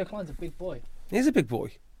 Hidalgo Klein's a big boy. He's a big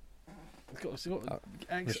boy. He's got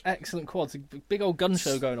excellent quads. A big old gun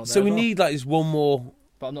show going on there. So we as well. need like just one more.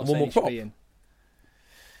 But I'm not one saying more he should prop. be in.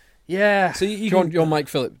 Yeah. So Do you want your Mike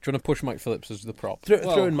Phillips? Do you want to push Mike Phillips as the prop?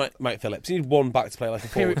 throw in Mike Phillips. You need one back to play like a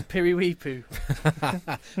forward. Piriweepu.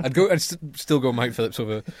 I'd still go Mike Phillips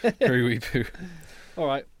over Piriweepu. All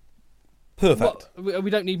right. Perfect. We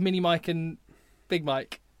don't need Mini Mike and Big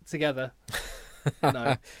Mike together.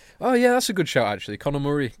 No. Oh yeah, that's a good shout actually. Conor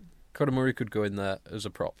Murray could go in there as a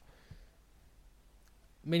prop.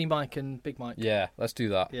 Mini Mike and Big Mike. Yeah, let's do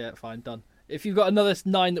that. Yeah, fine, done. If you've got another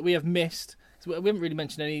 9 that we have missed, so we haven't really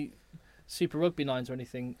mentioned any Super Rugby 9s or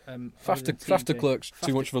anything. Faf de Klerk's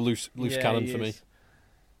too much of a loose cannon for me.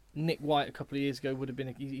 Nick White a couple of years ago would have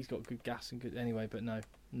been. He's got good gas and good anyway, but no.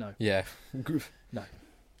 Yeah, no.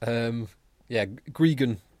 Yeah,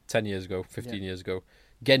 Gregan 10 years ago, 15 years ago.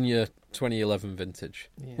 Genya 2011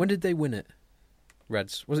 vintage. Yeah. When did they win it?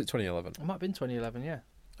 Reds. Was it 2011? It might have been 2011. Yeah.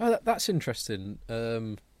 Oh, that's interesting.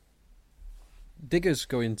 Digger's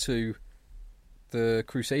going to the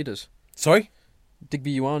Crusaders. Sorry?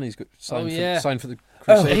 Digby Ioane's signed for the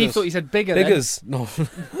Crusaders. Oh, he thought he said bigger. Biggers. No.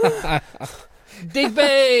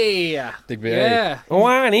 Digby! Digby, yeah.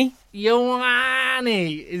 Ioane.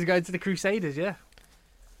 Ioane is going to the Crusaders, yeah.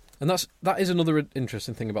 And that is another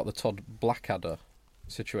interesting thing about the Todd Blackadder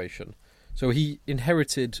situation. So he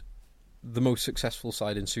inherited the most successful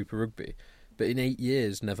side in Super Rugby, but in 8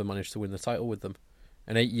 years never managed to win the title with them.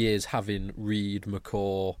 And 8 years having Reid,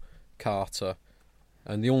 McCaw, Carter,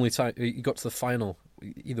 and the only time he got to the final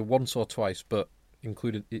either once or twice, but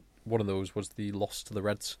included one of those was the loss to the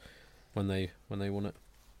Reds when they won it.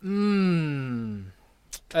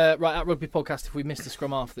 Right, at Rugby Podcast, if we missed the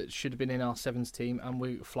scrum half that should have been in our sevens team, and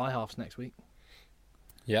we fly halves next week.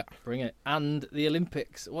 Yeah, bring it. And the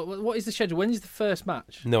Olympics. What is the schedule? When is the first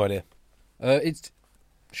match? No idea. It's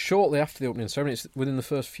shortly after the opening ceremony. It's within the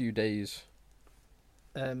first few days.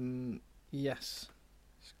 Yes.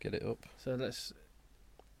 Let's get it up. So let's.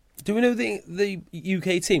 Do we know the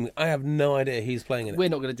UK team? I have no idea who's playing in it. We're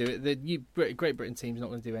not going to do it. The Great Britain team's not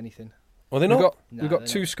going to do anything. Well, they're not. We've got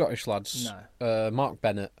two Scottish lads. No. Mark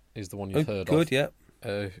Bennett is the one you've heard of. Good, yeah.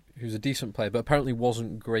 Who's a decent player, but apparently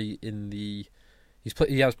wasn't great in the.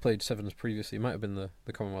 He has played sevens previously. It might have been the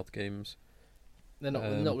Commonwealth Games. They're not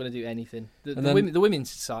going to do anything. The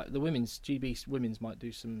women's side, the women's GB women's might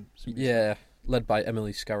do some yeah, led by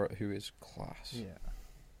Emily Scarrett, who is class. Yeah.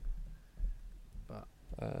 But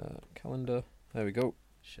calendar. There we go.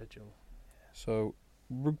 Schedule. So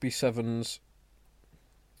Rugby Sevens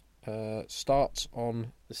starts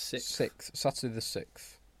on the 6th. Saturday the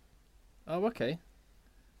 6th. Oh, okay.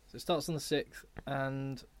 So it starts on the 6th,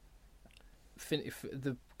 and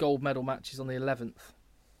the gold medal match is on the 11th.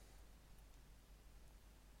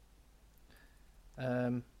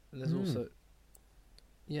 There's also,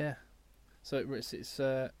 yeah. So it's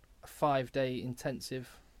a 5-day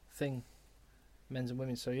intensive thing, men's and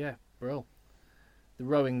women's. So yeah, bro. The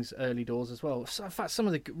rowing's early doors as well. So, in fact, some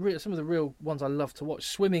of the real ones I love to watch.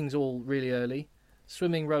 Swimming's all really early.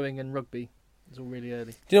 Swimming, rowing, and rugby is all really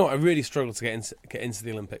early. Do you know what? I really struggle to get into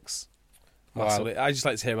the Olympics. Wow. I just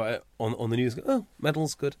like to hear about it on the news. Oh,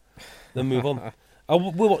 medals, good. Then move on.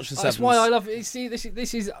 We'll watch the sevens. That's why I love it. See, this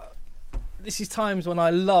is times when I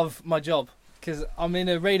love my job, because I'm in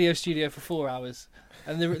a radio studio for 4 hours,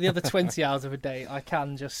 and the other 20 hours of a day I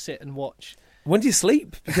can just sit and watch. When do you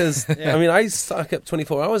sleep? Because Yeah. I mean, I stuck up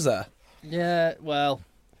 24 hours there. Yeah, well,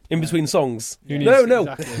 In between songs. Yeah. No,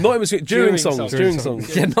 Exactly. not in between. During songs.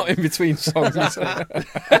 Yeah, not in between songs.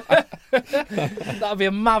 That'd be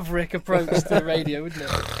a maverick approach to the radio, wouldn't it?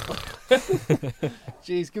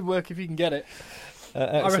 Jeez, good work if you can get it.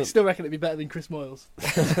 I still reckon it'd be better than Chris Moyles.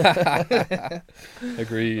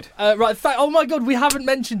 Agreed. Right. Oh my God, we haven't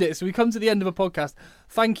mentioned it, so we come to the end of a podcast.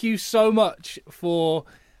 Thank you so much for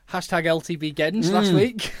 #LTBGenge last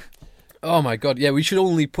week. Oh my God! Yeah, we should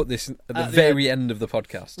only put this at the very end of the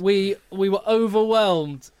podcast. We were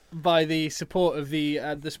overwhelmed by the support of the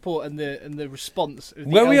support and the response of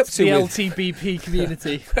the LTBP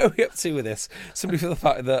community. Where are we up to with this? Simply for the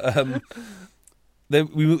fact that they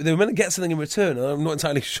were meant to get something in return, and I'm not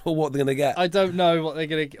entirely sure what they're going to get. I don't know what they're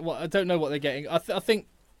going to. I don't know what they're getting. I think.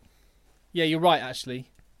 Yeah, you're right.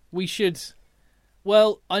 Actually, we should.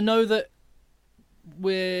 Well, I know that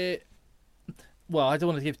we're. Well, I don't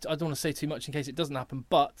want to say too much in case it doesn't happen,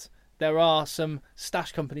 but there are some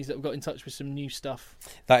stash companies that have got in touch with some new stuff.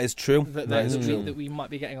 That is true. That we might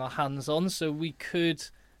be getting our hands on. So we could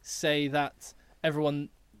say that everyone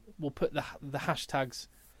will put the hashtags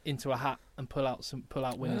into a hat and pull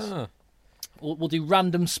out winners. Ah. We'll do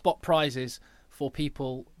random spot prizes for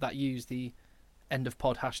people that use the end of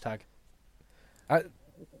pod hashtag.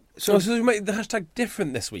 So we make the hashtag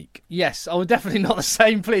different this week. Yes, definitely not the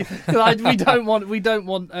same, please. We don't want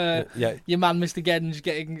your man, Mr.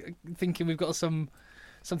 Genge, thinking we've got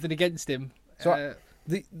something against him. So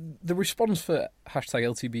the response for hashtag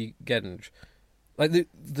LTB Genge, like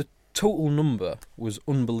the total number was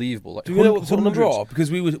unbelievable. Like, do you know what the total number are?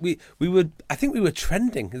 Because we were I think we were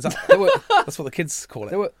trending. Is that that's what the kids call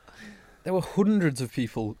it? There were hundreds of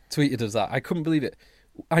people tweeted us that. I couldn't believe it.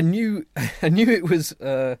 I knew it was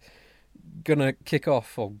gonna kick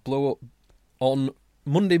off or blow up on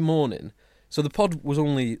Monday morning. So the pod was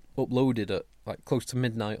only uploaded at like close to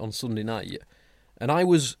midnight on Sunday night, and I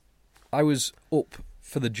was up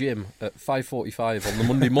for the gym at 5:45 on the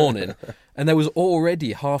Monday morning, and there was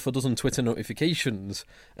already half a dozen Twitter notifications.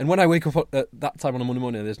 And when I wake up at that time on a Monday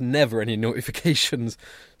morning, there's never any notifications.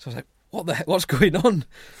 So I was like, what the heck? What's going on?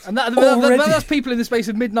 And that's people in the space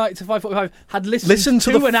of midnight to 5:45 had listened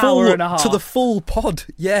to an hour and a half. To the full pod,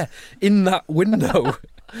 in that window.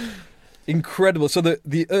 Incredible. So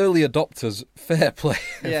the early adopters, fair play.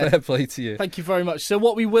 Fair play to you. Thank you very much. So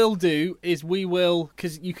what we will do is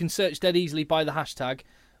because you can search dead easily by the hashtag,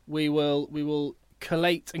 we will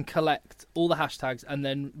collate and collect all the hashtags, and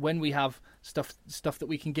then when we have stuff that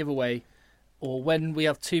we can give away, or when we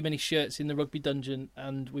have too many shirts in the rugby dungeon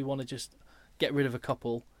and we want to just get rid of a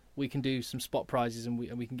couple, we can do some spot prizes and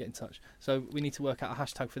we can get in touch. So we need to work out a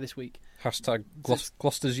hashtag for this week. Hashtag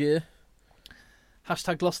Gloucester's Year.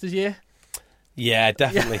 Hashtag Gloucester's Year. Yeah,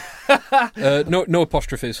 definitely. No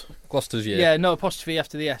apostrophes. Gloucester's Year. Yeah, no apostrophe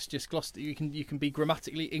after the S. Just Gloucester. You can be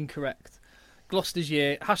grammatically incorrect. Gloucester's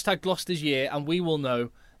Year. Hashtag Gloucester's Year, and we will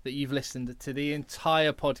know that you've listened to the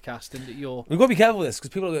entire podcast and that you're... We've got to be careful with this, because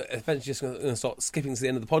people are eventually just going to start skipping to the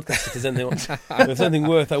end of the podcast if there's anything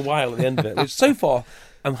worth their while at the end of it. Which so far,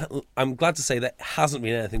 I'm glad to say there hasn't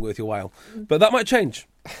been anything worth your while. But that might change.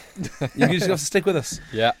 You just have to stick with us.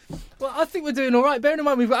 Yeah. Well, I think we're doing all right. Bearing in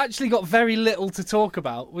mind, we've actually got very little to talk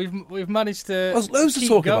about. We've managed to There's loads keep to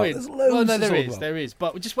talk going. about. There's loads to talk about. There is.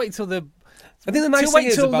 But we just wait till the... I think the nice thing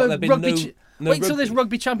is about there being wait till there's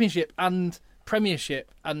rugby championship and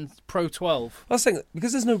Premiership and Pro 12. I was saying,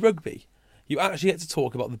 because there's no rugby, you actually get to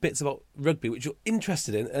talk about the bits about rugby which you're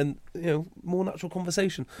interested in, and more natural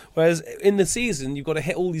conversation. Whereas in the season, you've got to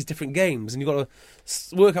hit all these different games, and you've got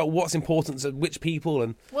to work out what's important to which people.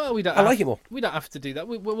 And I like it more. We don't have to do that.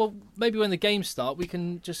 Well, maybe when the games start, we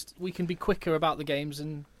can be quicker about the games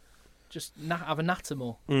and just have a natter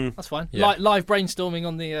more. That's fine. Yeah. Live brainstorming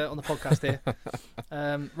on the podcast here.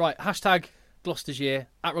 Right, hashtag Gloucester's Year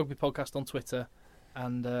at Rugby Podcast on Twitter,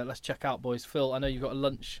 and let's check out, boys. Phil, I know you've got a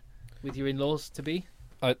lunch with your in-laws to be.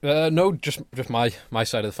 No, just my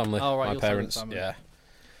side of the family. Oh, right, my your parents. Side of the family. Yeah.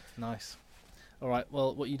 Nice. All right.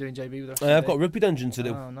 Well, what are you doing, JB? With the rest I've got Rugby Dungeon to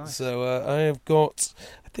do. Oh, nice. So I have got,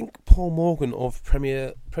 I think, Paul Morgan of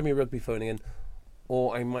Premier Rugby phoning in,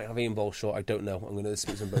 or I might have Ian Bolshaw. I don't know. I'm going to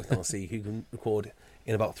speak to them both and I'll see who can record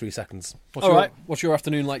in about 3 seconds. What's your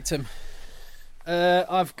afternoon like, Tim?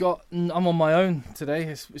 I'm on my own today.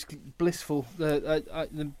 It's blissful.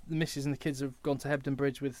 The missus and the kids have gone to Hebden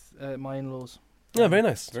Bridge with my in-laws. Yeah, very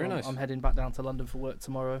nice. So nice. I'm heading back down to London for work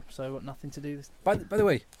tomorrow, so I've got nothing to do. By the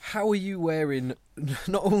way, how are you wearing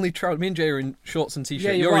not only trousers? Me and Jay are in shorts and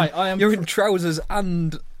t-shirt. Yeah, you're right. You're in trousers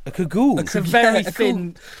and a cagoule. It's a very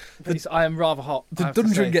thin. I am rather hot. The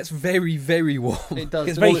dungeon gets very, very warm. It does.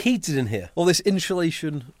 It's very heated in here. All this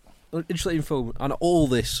insulating foam and all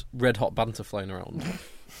this red hot banter flying around.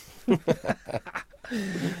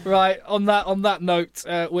 Right, on that note,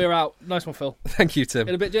 we're out. Nice one, Phil. Thank you, Tim.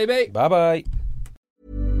 In a bit, JB. Bye-bye.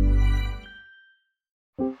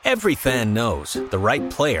 Every fan knows the right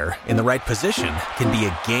player in the right position can be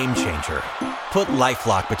a game changer. Put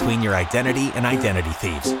LifeLock between your identity and identity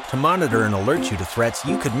thieves to monitor and alert you to threats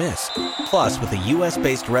you could miss. Plus, with a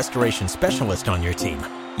U.S.-based restoration specialist on your team,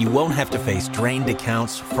 you won't have to face drained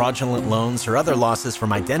accounts, fraudulent loans, or other losses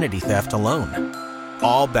from identity theft alone.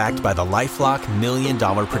 All backed by the LifeLock $1 Million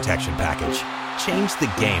Protection Package. Change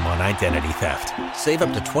the game on identity theft. Save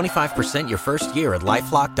up to 25% your first year at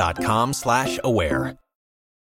LifeLock.com/aware.